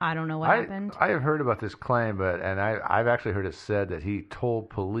I don't know what happened. I have heard about this claim, I've actually heard it said that he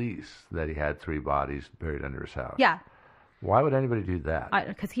told police that he had 3 bodies buried under his house. Yeah. Why would anybody do that?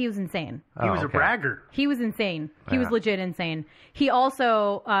 Because he was insane. He was a bragger. He was insane. He was legit insane. He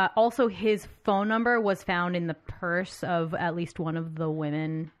also his phone number was found in the purse of at least one of the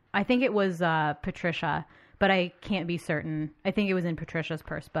women. I think it was Patricia, but I can't be certain. I think it was in Patricia's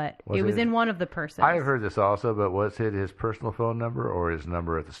purse, but it was in one of the purses. I've heard this also, but was it his personal phone number or his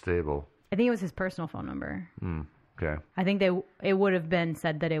number at the stable? I think it was his personal phone number. Okay. I think it would have been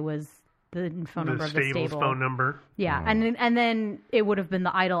said that it was the phone number of the stable. Phone number. Yeah, and then it would have been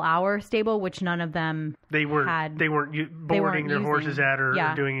the Idle Hour stable, which none of them They weren't boarding their horses at or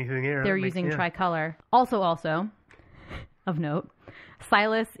doing anything there. They're using Tricolor. Also, of note,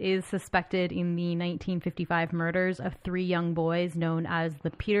 Silas is suspected in the 1955 murders of 3 young boys known as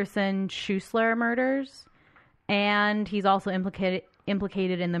the Peterson-Schuessler murders, and he's also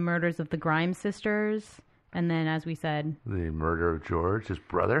implicated in the murders of the Grimes sisters. And then, as we said, the murder of George, his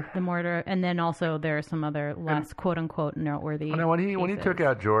brother. The murder, and then also there are some other less "quote unquote" noteworthy. When he took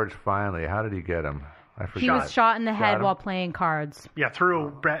out George, finally, how did he get him? I forgot. He was shot in the head while playing cards. Yeah,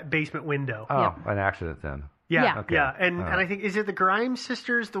 through a basement window. Oh, an accident then. Yeah, Okay. yeah, and I think, is it the Grimes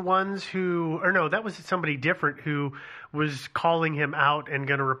sisters, the ones who, or no, that was somebody different who was calling him out and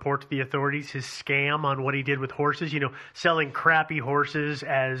going to report to the authorities his scam on what he did with horses, selling crappy horses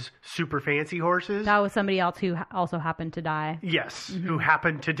as super fancy horses. That was somebody else who also happened to die. Yes, who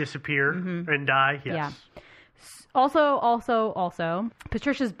happened to disappear and die, yes. Yeah. Also,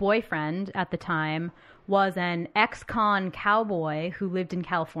 Patricia's boyfriend at the time was an ex-con cowboy who lived in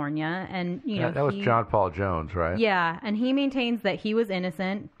California, and that was John Paul Jones, right? Yeah, and he maintains that he was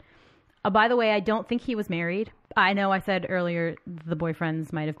innocent. By the way, I don't think he was married. I know I said earlier the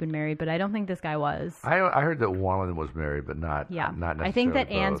boyfriends might have been married, but I don't think this guy was. I heard that one of them was married, but not necessarily I think that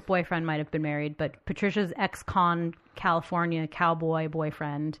both. Anne's boyfriend might have been married, but Patricia's ex-con California cowboy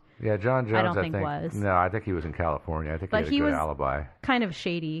boyfriend. Yeah, John Jones, I don't think was. No, I think he was in California. I think he had a good alibi. Kind of a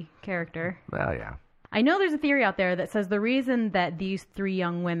shady character. Well, yeah. I know there's a theory out there that says the reason that these 3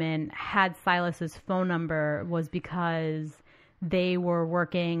 young women had Silas's phone number was because they were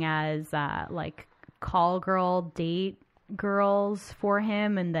working as call girl, date girls for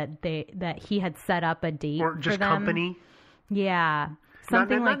him, and that he had set up a date or just for them. Company. Yeah,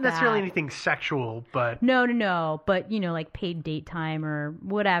 something like that. Not necessarily anything sexual, but no, but like paid date time or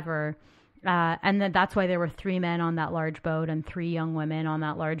whatever. And that's why there were 3 men on that large boat and 3 young women on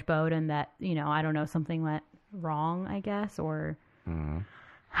that large boat, and that, I don't know, something went wrong, I guess, or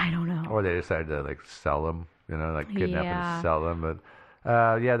I don't know. Or they decided to sell them, kidnap and sell them. But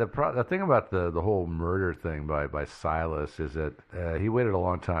the thing about the whole murder thing by Silas is that he waited a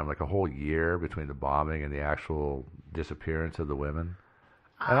long time, like a whole year between the bombing and the actual disappearance of the women.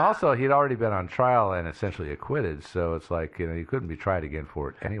 And also, he'd already been on trial and essentially acquitted, so it's like, he couldn't be tried again for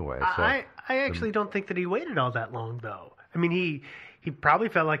it anyway. So I actually don't think that he waited all that long, though. I mean, he probably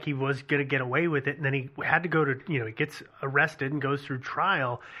felt like he was going to get away with it, and then he had to go to, he gets arrested and goes through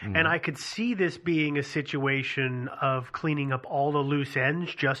trial. And I could see this being a situation of cleaning up all the loose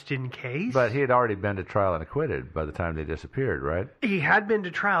ends just in case. But he had already been to trial and acquitted by the time they disappeared, right? He had been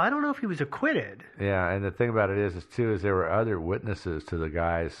to trial. I don't know if he was acquitted. Yeah, and the thing about it is there were other witnesses to the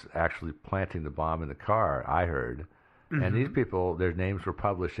guys actually planting the bomb in the car, I heard. And these people, their names were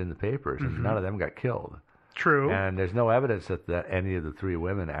published in the papers, and none of them got killed. True. And there's no evidence that any of the 3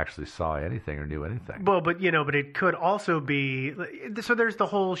 women actually saw anything or knew anything. Well, but it could also be, so there's the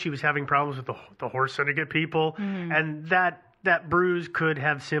whole, she was having problems with the horse syndicate people, and that bruise could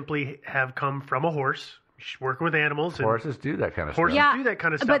have simply have come from a horse. She's working with animals. And horses do that kind of stuff. Horses do that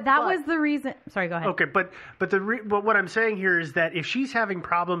kind of stuff. But that was the reason. Sorry, go ahead. Okay, but what I'm saying here is that if she's having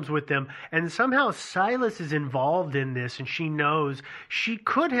problems with them, and somehow Silas is involved in this, and she knows, she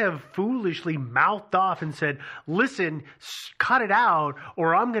could have foolishly mouthed off and said, "Listen, cut it out,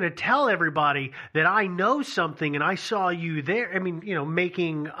 or I'm going to tell everybody that I know something and I saw you there." I mean,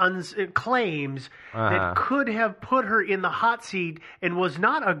 making claims that could have put her in the hot seat and was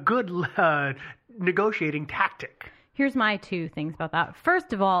not a good negotiating tactic. Here's my 2 things about that.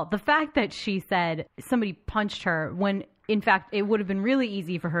 First of all, the fact that she said somebody punched her when, in fact, it would have been really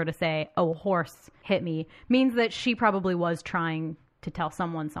easy for her to say, "Oh, a horse hit me," means that she probably was trying to tell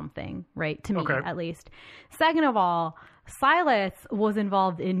someone something, right? To me, at least. Second of all, Silas was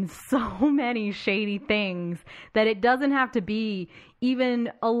involved in so many shady things that it doesn't have to be even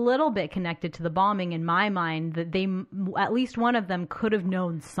a little bit connected to the bombing, in my mind, that at least one of them could have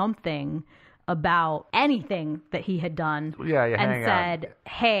known something about anything that he had done, and said,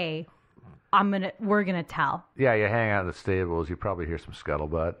 "Hey, we're gonna tell." Yeah, you hang out in the stables, you probably hear some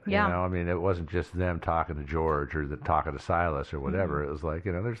scuttlebutt. Yeah. I mean, it wasn't just them talking to George or talking to Silas or whatever. It was like,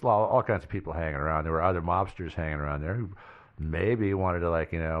 there's all kinds of people hanging around. There were other mobsters hanging around there who maybe wanted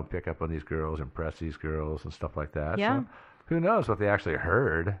to pick up on these girls, impress these girls and stuff like that. Yeah. So who knows what they actually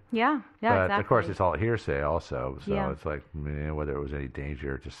heard. Yeah, but exactly. Of course, it's all hearsay also. So Yeah. it's like, whether it was any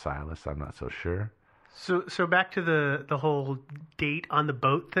danger to Silas, I'm not so sure. So back to the whole date on the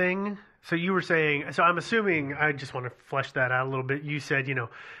boat thing. So you were saying, so I'm assuming, I just want to flesh that out a little bit. You said,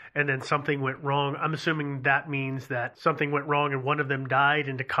 and then something went wrong. I'm assuming that means that something went wrong and one of them died,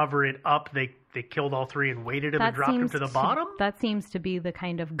 and to cover it up, they killed all three and weighted him and dropped him to the bottom? That seems to be the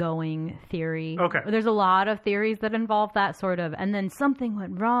kind of going theory. Okay. There's a lot of theories that involve that sort of, and then something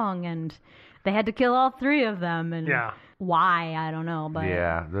went wrong and they had to kill all three of them. And why, I don't know. But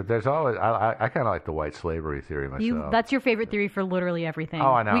yeah, there's always, I kind of like the white slavery theory myself. That's your favorite theory for literally everything.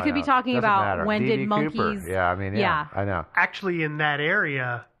 Oh, I know. We could be talking Doesn't about matter. when D.B. did monkeys... Cooper. Yeah, I know. Actually, in that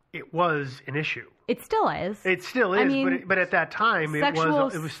area, it was an issue. It still is. It still is, I mean, but at that time, it was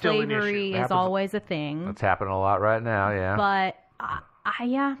still an issue. Slavery is always a thing. It's happening a lot right now, yeah. But,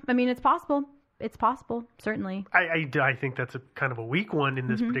 I mean, it's possible. It's possible, certainly. I think that's a kind of a weak one in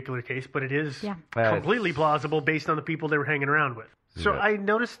this particular case, but it is completely plausible based on the people they were hanging around with. So I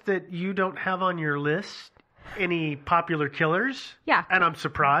noticed that you don't have on your list any popular killers. Yeah. And I'm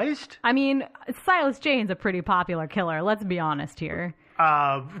surprised. I mean, Silas Jane's a pretty popular killer. Let's be honest here.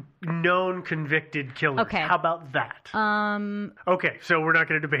 Known convicted killers. Okay. How about that? Okay, so we're not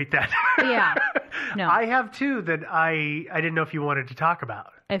going to debate that. Yeah. No. I have two that I didn't know if you wanted to talk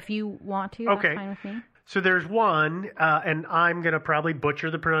about. If you want to, okay. That's fine with me. So there's one, and I'm going to probably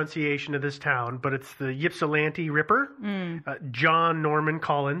butcher the pronunciation of this town, but it's the Ypsilanti Ripper. John Norman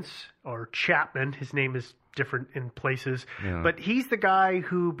Collins, or Chapman. His name is different in places. Yeah. But he's the guy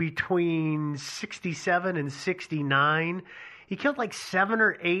who between 67 and 69... He killed like 7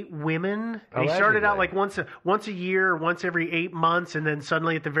 or 8 women. And he started out like once a year, once every 8 months, and then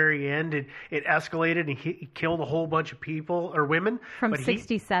suddenly at the very end, it escalated, and he killed a whole bunch of people or women. From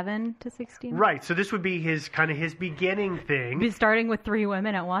 67 to 69? Right. So this would be his beginning thing. Be starting with 3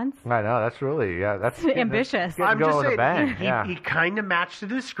 women at once? I know. That's really, that's ambitious. I'm just saying, yeah. he kind of matched the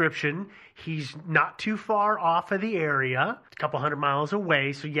description. He's not too far off of the area, a couple 100 miles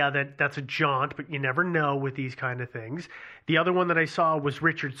away. So yeah, that's a jaunt, but you never know with these kind of things. The other one that I saw was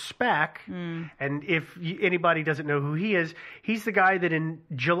Richard Speck, and if anybody doesn't know who he is, he's the guy that on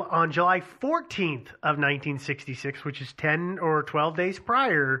July 14th of 1966, which is 10 or 12 days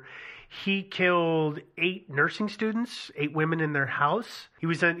prior, he killed 8 nursing students, 8 women in their house.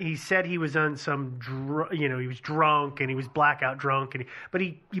 He said he was on some, he was drunk and he was blackout drunk, but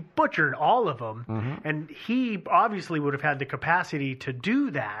he butchered all of them, and he obviously would have had the capacity to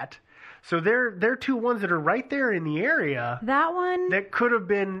do that. So they're 2 ones that are right there in the area. That one that could have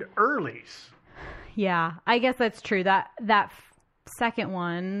been Early's. Yeah, I guess that's true. That second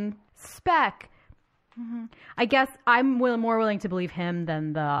one, Speck. I guess I'm more willing to believe him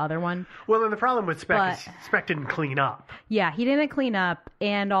than the other one. Well, and the problem with Speck is Speck didn't clean up. Yeah, he didn't clean up,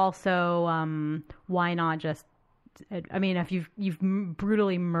 and also, why not just? I mean, if you've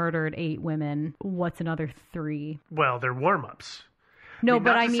brutally murdered 8 women, what's another 3? Well, they're warm-ups. No,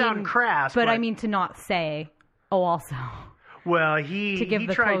 but I mean, sound crass, but I mean to not say. Oh, also. Well, to give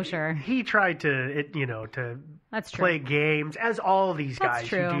the closure. He tried to, That's true. play games, as all these guys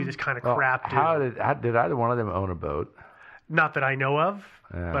who do this kind of crap do. How did either one of them own a boat? Not that I know of,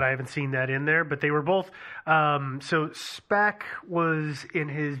 but I haven't seen that in there. But they were both. So Speck was in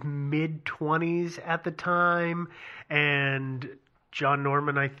his mid-20s at the time, and John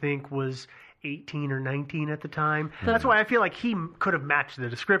Norman, I think, was 18 or 19 at the time. That's why I feel like he could have matched the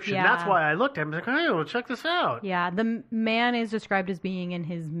description. Yeah. That's why I looked at him and was like, hey, well, check this out. Yeah, the man is described as being in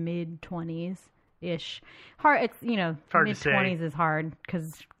his mid-20s-ish. Hard, it's, mid-20s is hard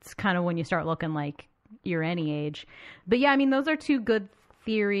because it's kind of when you start looking like you're any age. But yeah, I mean, those are 2 good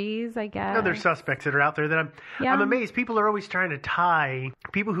theories, I guess. Other suspects that are out there that I'm amazed. People are always trying to tie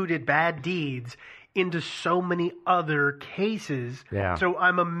people who did bad deeds into so many other cases. Yeah. So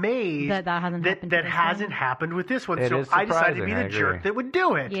I'm amazed that hasn't happened with this one. It so is I decided to be surprising, the jerk that would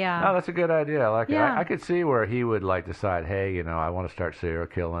do it. Yeah. No, that's a good idea. I like it. Yeah. I could see where he would decide, hey, I want to start serial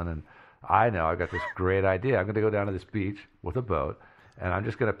killing, and I know I got this great idea. I'm going to go down to this beach with a boat, and I'm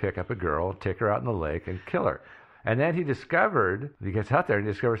just going to pick up a girl, take her out in the lake, and kill her. And then he gets out there and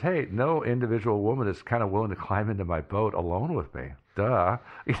he discovers, hey, no individual woman is kind of willing to climb into my boat alone with me. Duh.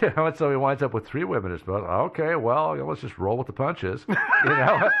 And so he winds up with 3 women in his boat. Okay, well, let's just roll with the punches.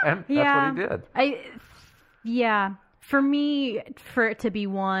 And that's what he did. For me, for it to be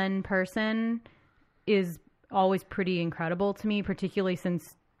one person is always pretty incredible to me, particularly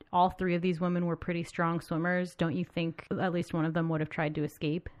since all 3 of these women were pretty strong swimmers. Don't you think at least one of them would have tried to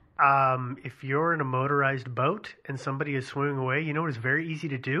escape? If you're in a motorized boat and somebody is swimming away, you know what is very easy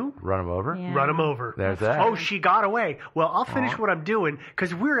to do? Run them over? Yeah. Run them over. There's that. Oh, she got away. Well, I'll finish what I'm doing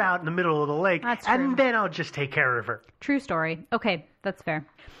because we're out in the middle of the lake, That's and true. then I'll just take care of her. True story. Okay, that's fair.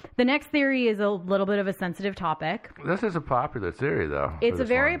 The next theory is a little bit of a sensitive topic. This is a popular theory, though. It's for a this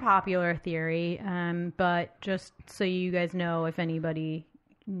very one. popular theory, but just so you guys know, if anybody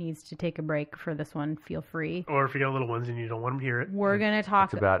needs to take a break for this one, feel free. Or if you got little ones and you don't want them to hear it. We're going to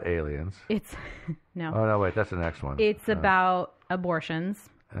talk It's about aliens. It's no. Oh, no, wait, that's the next one. It's about abortions.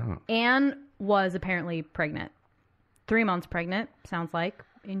 Oh. Anne was apparently pregnant. 3 months pregnant, sounds like,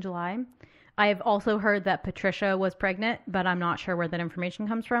 in July. I've also heard that Patricia was pregnant, but I'm not sure where that information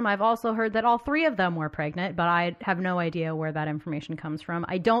comes from. I've also heard that all 3 of them were pregnant, but I have no idea where that information comes from.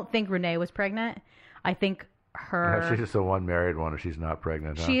 I don't think Renee was pregnant. I think her... She's just the one married one, if she's not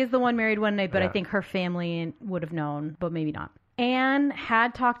pregnant. Huh? She is the one married one, but Yeah. I think her family would have known, but maybe not. Anne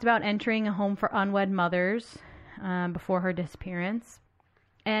had talked about entering a home for unwed mothers before her disappearance.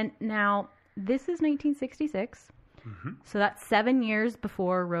 And now, this is 1966. So that's 7 years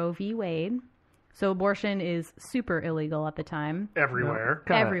before Roe v. Wade. So abortion is super illegal at the time. Everywhere.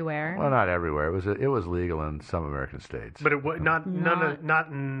 Everywhere. Well, not everywhere. It was legal in some American states. But it was not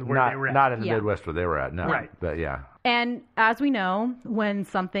in where they were at. Not in the Yeah. Midwest where they were at, no. Right. But yeah. And as we know, when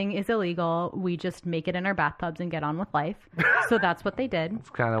something is illegal, we just make it in our bathtubs and get on with life. So that's what they did. It's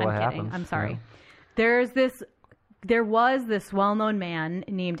kind of what I'm kidding. happens. I'm sorry. Yeah. There was this well-known man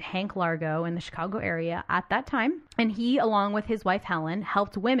named Hank Largo in the Chicago area at that time, and he, along with his wife Helen,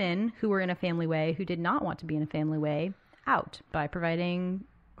 helped women who were in a family way who did not want to be in a family way out by providing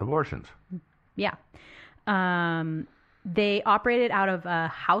Abortions. Yeah. They operated out of a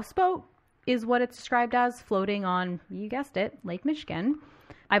houseboat, is what it's described as, floating on, you guessed it, Lake Michigan.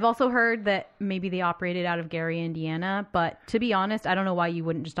 I've also heard that maybe they operated out of Gary, Indiana, but to be honest, I don't know why you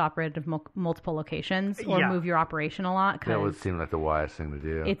wouldn't just operate out of multiple locations or Yeah. move your operation a lot, That would because seem like the wise thing to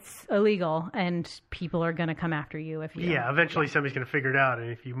do. it's illegal and people are going to come after you if you... Yeah, eventually somebody's going to figure it out,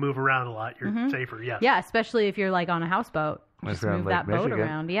 and if you move around a lot, you're safer, yes. Yeah, especially if you're like on a houseboat. Like Just around move Lake that boat Michigan.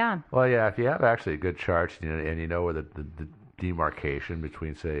 around, yeah. Well, yeah, if you have actually a good charts and you know where the demarcation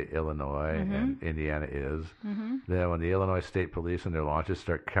between, say, Illinois and Indiana is, then when the Illinois State Police and their launches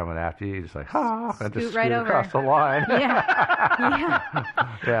start coming after you, you're just like, and just Scoot right over. across the line. Yeah.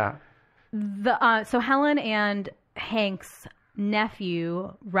 Yeah. So Helen and Hank's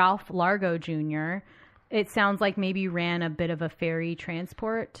nephew, Ralph Largo Jr., it sounds like maybe ran a bit of a ferry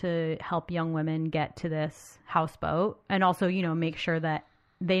transport to help young women get to this houseboat, and also, make sure that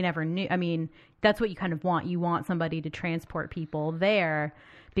they never knew. I mean, that's what you kind of want. You want somebody to transport people there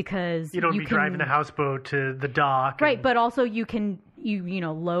because You don't be can, driving a houseboat to the dock. right? But also, you can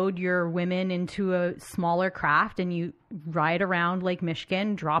load your women into a smaller craft and you ride around Lake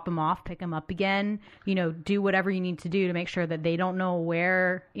Michigan, drop them off, pick them up again. Do whatever you need to do to make sure that they don't know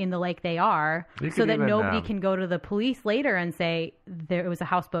where in the lake they are, You so could that even, nobody can go to the police later and say it was a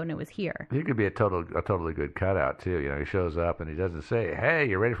houseboat and it was here. He could be a totally good cutout too. He shows up and he doesn't say, "Hey,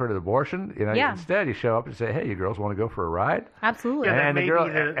 you ready for an abortion?" Yeah. Instead, you show up and say, "Hey, you girls want to go for a ride?" Absolutely. Yeah, that and may the girl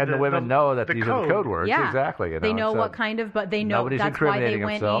be the- and the women know that the these are the code words. Yeah. Exactly. They know so what kind of, but they know nobody's that's why they incriminating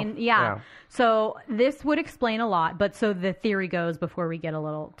went himself. in. Yeah. So this would explain a lot. But so the theory goes, before we get a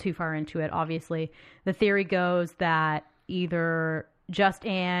little too far into it, obviously, the theory goes that either just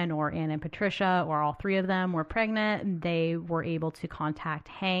Anne or Anne and Patricia or all 3 of them were pregnant. And they were able to contact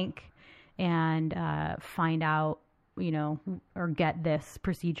Hank and find out, or get this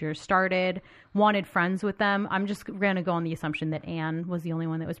procedure started, wanted friends with them. I'm just going to go on the assumption that Anne was the only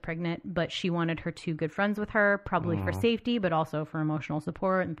one that was pregnant, but she wanted her 2 good friends with her, probably for safety, but also for emotional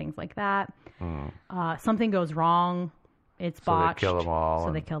support and things like that. Something goes wrong. It's botched. So they kill them all.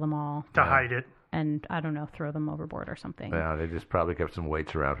 So they kill them all. To hide it. And, I don't know, throw them overboard or something. Yeah, they just probably kept some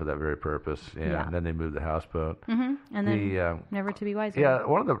weights around for that very purpose. Yeah. And then they moved the houseboat. And then never to be wiser. Yeah,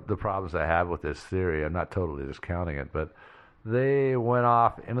 one of the problems I have with this theory, I'm not totally discounting it, but they went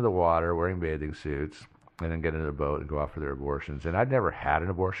off into the water wearing bathing suits and then get into the boat and go off for their abortions. And I've never had an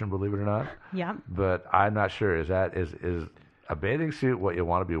abortion, believe it or not. Yeah. But I'm not sure. Is a bathing suit what you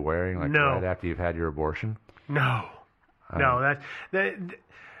want to be wearing right after you've had your abortion? No. No,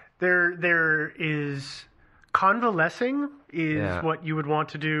 there is convalescing is what you would want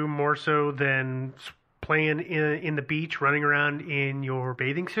to do more so than playing in the beach, running around in your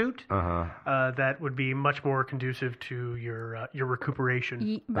bathing suit. That would be much more conducive to your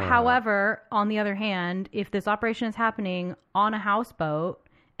recuperation. However, on the other hand, if this operation is happening on a houseboat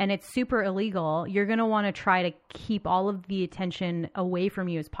and it's super illegal, you're going to want to try to keep all of the attention away from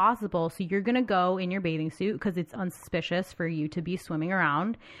you as possible. So you're going to go in your bathing suit because it's unsuspicious for you to be swimming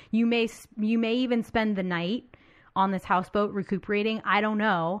around. You may even spend the night on this houseboat recuperating. I don't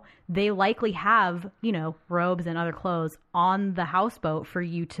know. They likely have, robes and other clothes on the houseboat for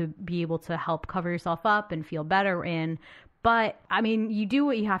you to be able to help cover yourself up and feel better in. But, I mean, you do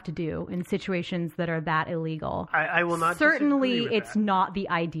what you have to do in situations that are that illegal. I will not Certainly, with it's that. not the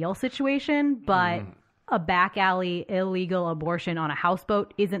ideal situation, but a back alley illegal abortion on a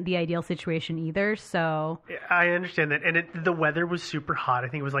houseboat isn't the ideal situation either. So I understand that. And the weather was super hot. I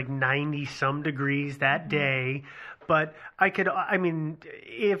think it was like 90-some degrees that day. But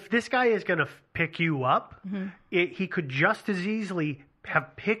if this guy is going to pick you up, he could just as easily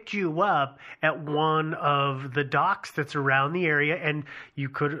have picked you up at one of the docks that's around the area, and you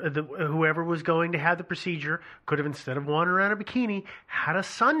could, whoever was going to have the procedure could have, instead of wandering around a bikini, had a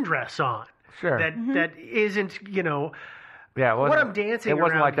sundress on. Sure. That isn't, Yeah, what I'm dancing around it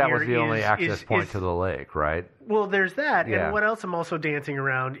wasn't like that here was the only access is point to the lake, right? Well, there's that. Yeah. And what else I'm also dancing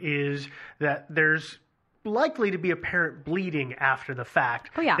around is that there's likely to be apparent bleeding after the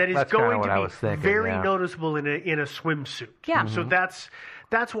fact. Oh, yeah. That is That's going kinda what I to was be thinking, very yeah. noticeable in a swimsuit. Yeah. So that's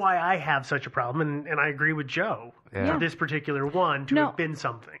why I have such a problem, and I agree with Joe Yeah. for this particular one to have been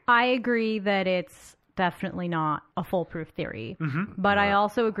something. I agree that it's definitely not a foolproof theory, but I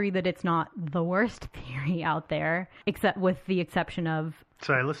also agree that it's not the worst theory out there, except with the exception of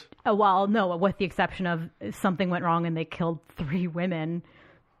Silas? with the exception of something went wrong and they killed 3 women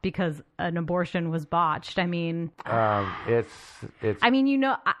because an abortion was botched. I mean, it's.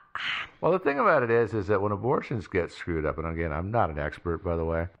 Well, the thing about it is that when abortions get screwed up, and again, I'm not an expert, by the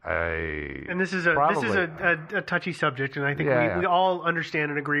way. And this is a touchy subject, and I think we all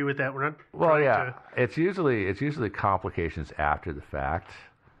understand and agree with that. We're not. It's usually complications after the fact,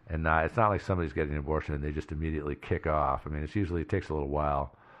 and it's not like somebody's getting an abortion and they just immediately kick off. I mean, it takes a little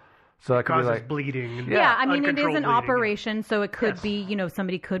while. So it causes like bleeding. Yeah, I mean, it is an bleeding. operation, so it could be,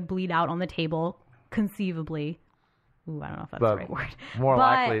 somebody could bleed out on the table, conceivably. Ooh, I don't know if that's the right word.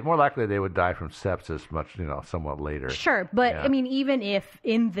 More likely they would die from sepsis somewhat later. Sure, but I mean, even if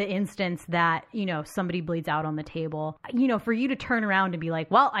in the instance that, somebody bleeds out on the table, for you to turn around and be like,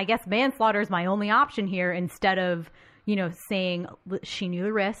 well, I guess manslaughter is my only option here, instead of, saying she knew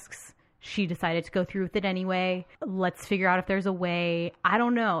the risks. She decided to go through with it anyway. Let's figure out if there's a way. I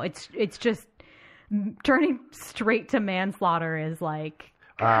don't know. It's just turning straight to manslaughter is like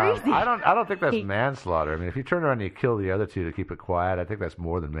crazy. I don't think that's manslaughter. I mean, if you turn around and you kill the other 2 to keep it quiet, I think that's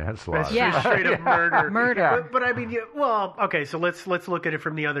more than manslaughter. That's straight up murder. Murder. But I mean, okay. So let's look at it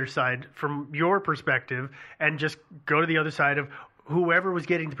from the other side, from your perspective, and just go to the other side of whoever was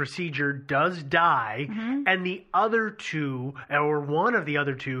getting the procedure does die, and the other 2, or one of the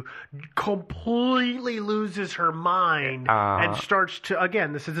other 2, completely loses her mind and starts to,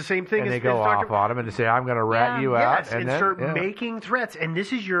 again, this is the same thing and as they go off on him and they say, I'm going to rat you out. Yes, and then, start making threats. And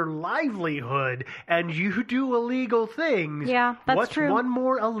this is your livelihood, and you do illegal things. Yeah, that's What's true. one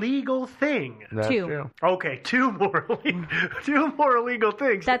more illegal thing? That's 2. True. Okay, 2 more illegal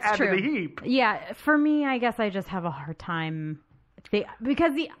things That's to add true. to the heap. Yeah, for me, I guess I just have a hard time.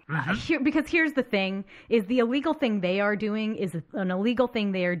 Because here's the thing, is the illegal thing they are doing is an illegal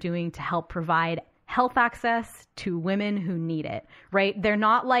thing they are doing to help provide health access to women who need it, right? They're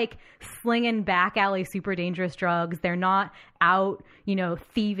not like slinging back alley super dangerous drugs. They're not out,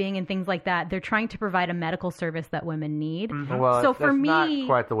 thieving and things like that. They're trying to provide a medical service that women need. Well, so for that's me, not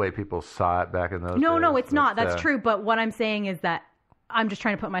quite the way people saw it back in those days. No, it's not. That's true. But what I'm saying is that I'm just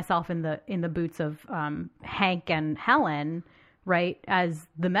trying to put myself in the boots of Hank and Helen, right, as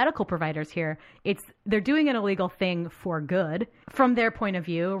the medical providers here. They're doing an illegal thing for good from their point of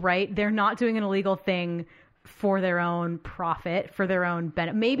view, right? They're not doing an illegal thing for their own profit, for their own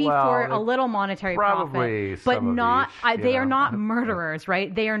benefit, maybe for a little monetary profit, but not. They are not murderers,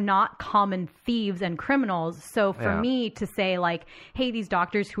 right? They are not common thieves and criminals. So for me to say like, hey, these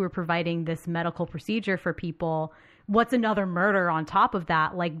doctors who are providing this medical procedure for people, what's another murder on top of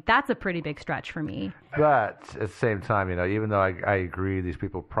that? Like, that's a pretty big stretch for me. But at the same time, even though I agree these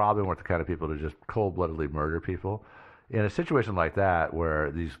people probably weren't the kind of people to just cold-bloodedly murder people, in a situation like that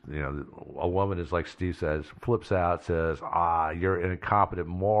where these, a woman is, like Steve says, flips out, says, you're an incompetent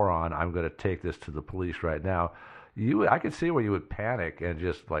moron, I'm going to take this to the police right now. I could see where you would panic and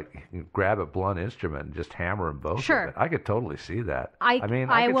just like grab a blunt instrument and just hammer them both. Sure. With it. I could totally see that.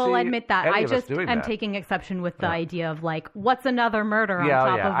 I will admit that. I just am that. taking exception with the idea of like, what's another murder on Yeah,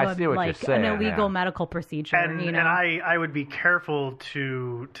 top yeah, I of see what you're an saying, illegal yeah. medical procedure? And, you know? and I would be careful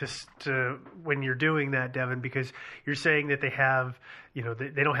to when you're doing that, Devin, because you're saying that they have,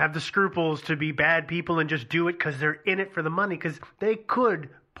 they don't have the scruples to be bad people and just do it because they're in it for the money, because they could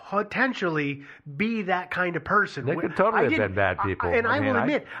potentially be that kind of person. They could totally have been bad people. I will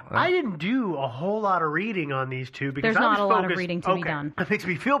admit, I didn't do a whole lot of reading on these two because There's I was not a lot focused, of reading to be done. That makes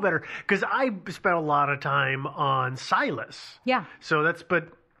me feel better because I spent a lot of time on Silas. Yeah. So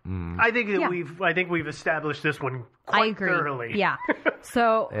I think that we've established this one quite thoroughly. Yeah.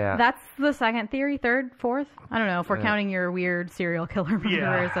 So Yeah. that's the second theory, third, fourth. I don't know if we're counting your weird serial killer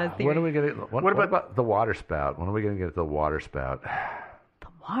murderers as theory. When are we going to? What about the water spout? When are we going to get the water spout?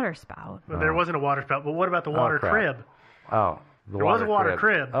 Water spout. Well, there wasn't a water spout, but what about the water crap. crib? Oh, There was a water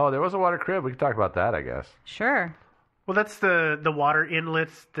crib. Oh, there was a water crib. We can talk about that, I guess. Sure. Well, that's the water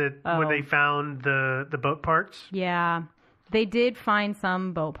inlets that where they found the boat parts. Yeah. They did find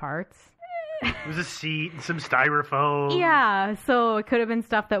some boat parts. There was a seat and some styrofoam. Yeah, so it could have been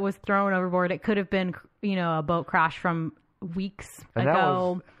stuff that was thrown overboard. It could have been, a boat crash from weeks And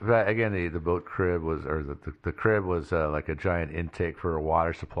ago. that was, again, the boat crib was, or the crib was like a giant intake for a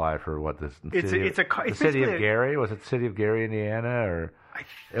water supply for what this It's city it's the city of Gary? Was it the city of Gary, Indiana, or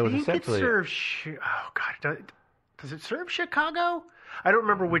it was I think essentially it serves. Oh God, does it serve Chicago? I don't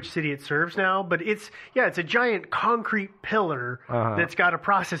remember which city it serves now, but it's a giant concrete pillar that's got a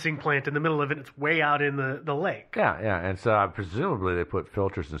processing plant in the middle of it. It's way out in the lake. Yeah, and so presumably they put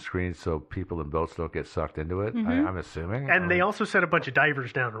filters and screens so people in boats don't get sucked into it. Mm-hmm. I'm assuming. And they also set a bunch of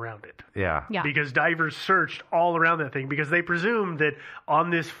divers down around it. Yeah. Because divers searched all around that thing because they presumed that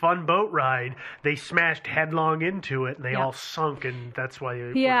on this fun boat ride they smashed headlong into it and they all sunk, and that's why they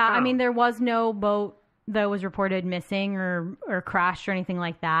were I found. mean, there was no boat that was reported missing or crashed or anything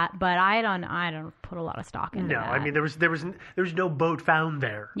like that, but I don't put a lot of stock into that. I mean there was no boat found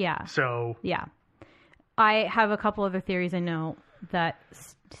there. Yeah. So yeah, I have a couple other theories. I know that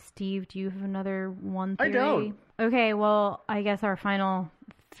Steve, do you have another one theory? I don't. Okay, well, I guess our final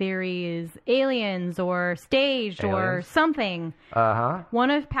theory is aliens or staged or something.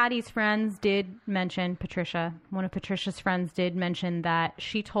 One of Patty's friends did mention Patricia. One of Patricia's friends did mention that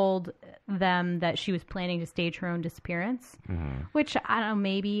she told them that she was planning to stage her own disappearance, which I don't know,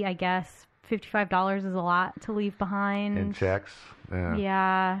 maybe, I guess $55 is a lot to leave behind. In checks.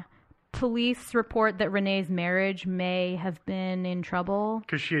 Yeah. Police report that Renee's marriage may have been in trouble.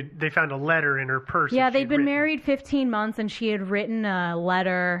 Because they found a letter in her purse. Yeah, they'd been married 15 months, and she had written a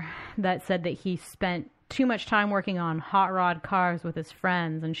letter that said that he spent too much time working on hot rod cars with his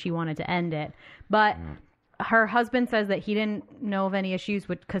friends, and she wanted to end it. But her husband says that he didn't know of any issues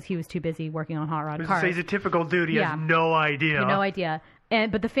because he was too busy working on hot rod cars. He's a typical dude. He has no idea. No idea.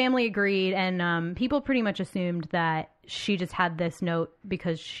 But the family agreed, and people pretty much assumed that she just had this note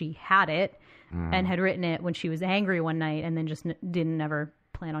because she had it and had written it when she was angry one night, and then just didn't ever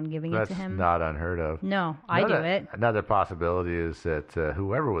plan on giving it to him. That's not unheard of. No, I do it. Another possibility is that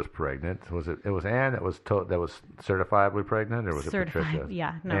whoever was pregnant, it was Anne that was certifiably pregnant, or was it Patricia?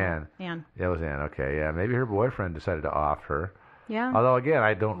 Yeah, no, Anne. Yeah, it was Anne. Okay, yeah, maybe her boyfriend decided to off her. Yeah. Although again,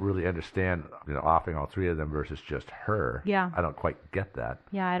 I don't really understand, offing all three of them versus just her. Yeah. I don't quite get that.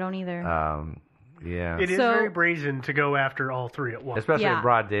 Yeah, I don't either. Yeah. It is very brazen to go after all three at once. Especially in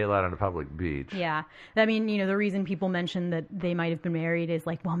broad daylight on a public beach. Yeah. I mean, the reason people mention that they might have been married is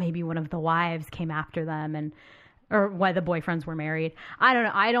like, well, maybe one of the wives came after them or why the boyfriends were married. I don't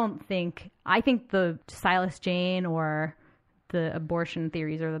know. I think the Silas Jane or the abortion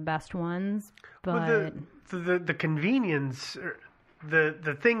theories are the best ones. But well, the convenience,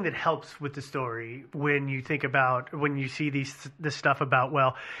 the thing that helps with the story when you see this stuff about,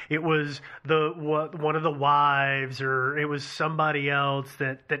 well, it was one of the wives or it was somebody else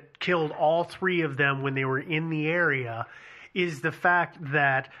that killed all three of them when they were in the area, is the fact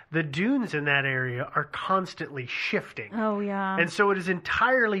that the dunes in that area are constantly shifting. Oh, yeah. And so it is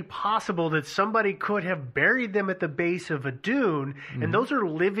entirely possible that somebody could have buried them at the base of a dune, and those are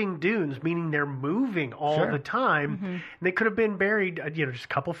living dunes, meaning they're moving all the time. And they could have been buried, just a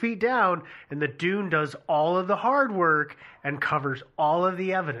couple feet down, and the dune does all of the hard work and covers all of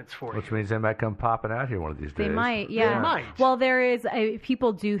the evidence for you. Which means they might come popping out here one of these days. They might, yeah. They might. Well,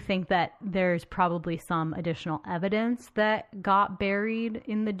 people do think that there's probably some additional evidence that got buried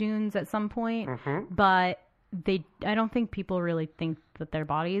in the dunes at some point, but I don't think people really think that their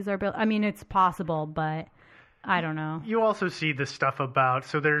bodies are built. I mean, it's possible, but I don't know. You also see the stuff about,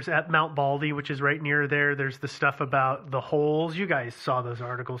 so there's at Mount Baldy, which is right near there, there's the stuff about the holes. You guys saw those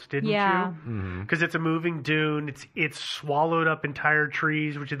articles, didn't you? Mm-hmm. Because it's a moving dune. It's swallowed up entire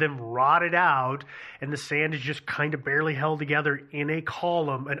trees, which are then rotted out, and the sand is just kind of barely held together in a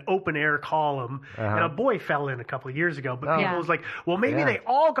column, an open air column. And a boy fell in a couple of years ago, but people was like, well, maybe they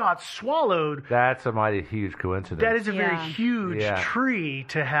all got swallowed. That's a mighty huge coincidence. That is a very huge tree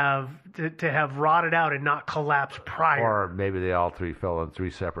to have rotted out and not collapsed prior. Or maybe they all three fell in 3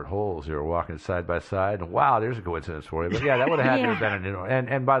 separate holes. They were walking side by side, and wow, there's a coincidence for you. But yeah, that would have had to have been a new one.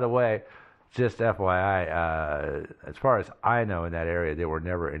 And by the way, just FYI, as far as I know, in that area, there were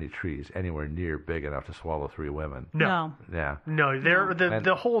never any trees anywhere near big enough to swallow 3 women. No. Yeah. No,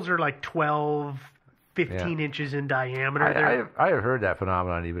 the holes are like 12, 15 inches in diameter. I have heard that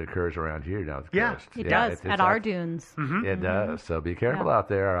phenomenon even occurs around here down the coast. It does at our dunes. It does. So be careful out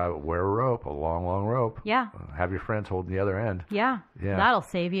there. Wear a rope, a long, long rope. Yeah. Have your friends holding the other end. Yeah. That'll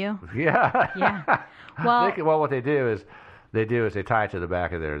save you. Yeah. Yeah. Well, what they do is they tie it to the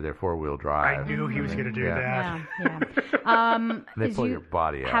back of their 4-wheel drive. I knew he was going to do that. Yeah. They pull your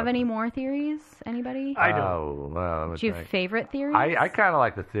body out. Have any more theories? Anybody? I don't. Oh, well, do you have favorite theories? I kind of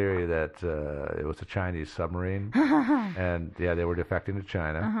like the theory that it was a Chinese submarine, and they were defecting to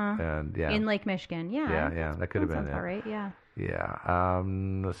China, and in Lake Michigan. Yeah, that could have been it. All right. Yeah. Yeah.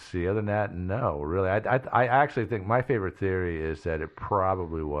 Let's see. Other than that, no, really. I actually think my favorite theory is that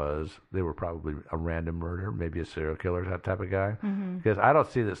they were probably a random murder, maybe a serial killer, that type of guy. Because I don't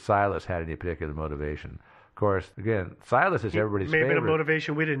see that Silas had any particular motivation. Of course, again, Silas is everybody's favorite. Maybe a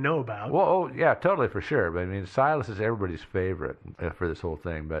motivation we didn't know about. Well, yeah, totally, for sure. But I mean, Silas is everybody's favorite for this whole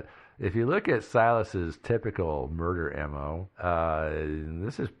thing. But if you look at Silas's typical murder MO,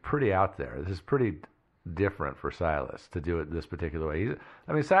 this is pretty out there. This is pretty different for Silas to do it this particular way.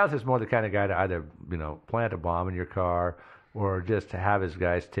 Silas is more the kind of guy to either, plant a bomb in your car or just to have his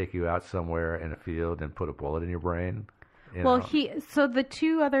guys take you out somewhere in a field and put a bullet in your brain. So the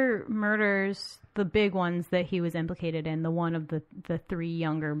 2 other murders, the big ones that he was implicated in, the one of the 3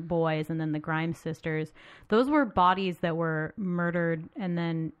 younger boys and then the Grimes sisters, those were bodies that were murdered and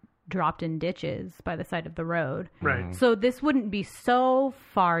then dropped in ditches by the side of the road. Right. So this wouldn't be so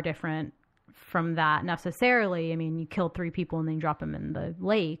far different from that necessarily. I mean, you kill 3 people and then drop them in the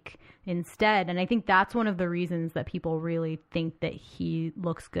lake instead. And I think that's one of the reasons that people really think that he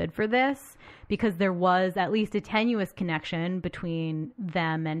looks good for this, because there was at least a tenuous connection between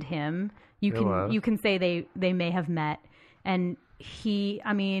them and him. You can say they may have met, and he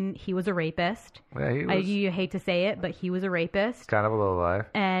was a rapist. Yeah, you hate to say it, but he was a rapist. Kind of a low life.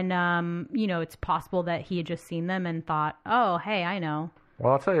 And it's possible that he had just seen them and thought, oh, hey, I know.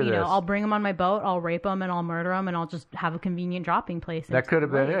 Well, I'll tell you this. I'll bring them on my boat, I'll rape them, and I'll murder them, and I'll just have a convenient dropping place. That could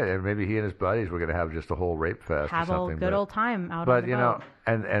have been it. And maybe he and his buddies were going to have just a whole rape fest have or something. Have a good old time out on the boat.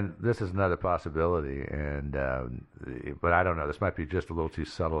 And this is another possibility. And but I don't know. This might be just a little too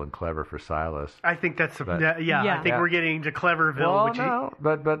subtle and clever for Silas. I think that's I think we're getting to Cleverville.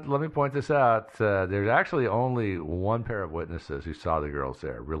 Well, but let me point this out. There's actually only one pair of witnesses who saw the girls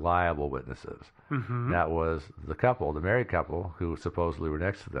there, reliable witnesses. Mm-hmm. That was the couple, the married couple, who supposedly were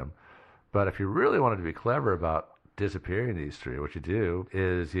next to them. But if you really wanted to be clever about disappearing these 3, what you do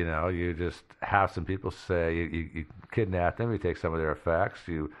is, you just have some people say, you kidnap them, you take some of their effects,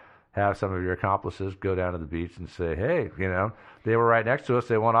 you have some of your accomplices go down to the beach and say, hey, they were right next to us,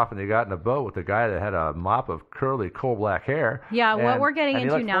 they went off and they got in a boat with a guy that had a mop of curly coal-black hair. Yeah, what we're getting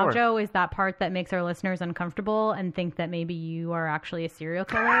into now, Joe, is that part that makes our listeners uncomfortable and think that maybe you are actually a serial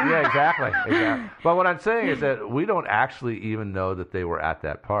killer. Yeah, exactly. But what I'm saying is that we don't actually even know that they were at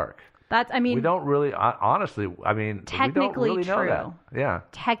that park. We don't really, honestly, technically we don't really know that. Yeah.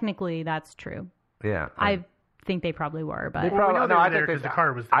 Technically, that's true. Yeah. I think they probably were, but they probably no, I think because the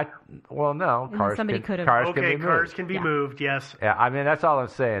car was there. Cars can be moved. Yes. Yeah, that's all I'm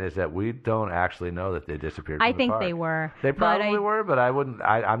saying is that we don't actually know that they disappeared. I think the park. They were. They probably were, but I wouldn't.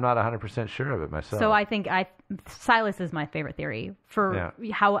 I'm not 100% sure of it myself. So I think Silas is my favorite theory for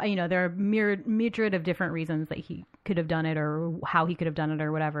how there are myriad of different reasons that he could have done it or how he could have done it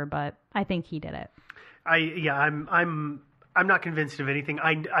or whatever, but I think he did it. I'm not convinced of anything.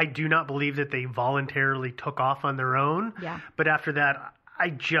 I do not believe that they voluntarily took off on their own. Yeah. But after that,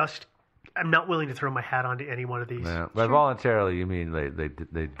 I'm not willing to throw my hat onto any one of these. Yeah. By voluntarily, you mean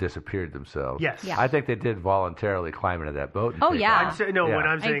they disappeared themselves? Yes. Yeah. I think they did voluntarily climb into that boat. And what I'm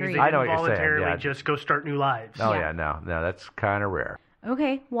saying is they didn't voluntarily just go start new lives. Oh, no, that's kind of rare.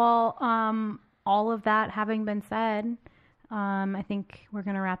 Okay, well, all of that having been said, I think we're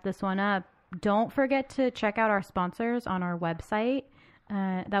going to wrap this one up. Don't forget to check out our sponsors on our website.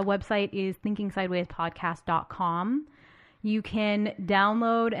 That website is thinkingsidewayspodcast.com. You can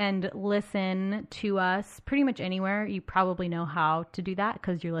download and listen to us pretty much anywhere. You probably know how to do that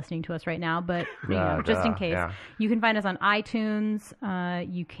because you're listening to us right now, but just in case. Yeah. You can find us on iTunes.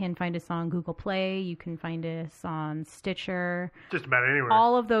 You can find us on Google Play. You can find us on Stitcher. Just about anywhere.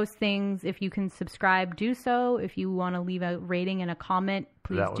 All of those things. If you can subscribe, do so. If you want to leave a rating and a comment,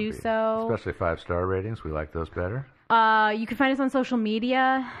 please do so. Especially 5-star ratings. We like those better. You can find us on social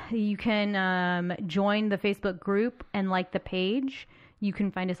media. You can join the Facebook group and like the page. You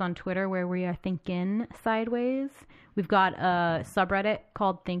can find us on Twitter where we are Thinking Sideways. We've got a subreddit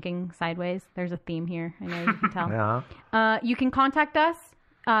called Thinking Sideways. There's a theme here. I know you can tell. Yeah. You can contact us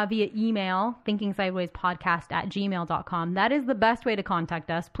via email, thinkingsidewayspodcast@gmail.com. That is the best way to contact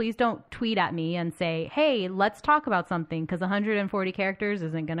us. Please don't tweet at me and say, hey, let's talk about something, because 140 characters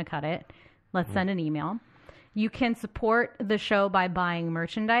isn't going to cut it. Let's send an email. You can support the show by buying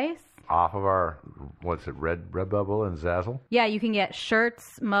merchandise. Off of our, Redbubble and Zazzle? Yeah, you can get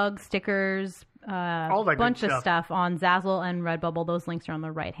shirts, mugs, stickers, all that bunch good of stuff on Zazzle and Redbubble. Those links are on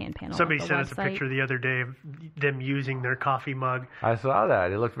the right-hand panel. Somebody sent us a picture the other day of them using their coffee mug. I saw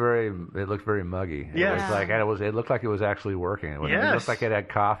that. It looked very muggy. Yes. It looked like it was actually working. It looked like it had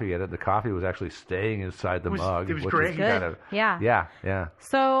coffee in it. The coffee was actually staying inside the mug. It was great. Good. Yeah.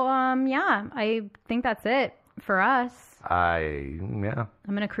 So, I think that's it for us. I'm going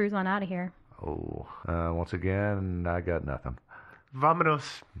to cruise on out of here. Once again, I got nothing.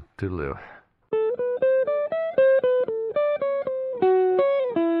 Vamonos. Toodaloo.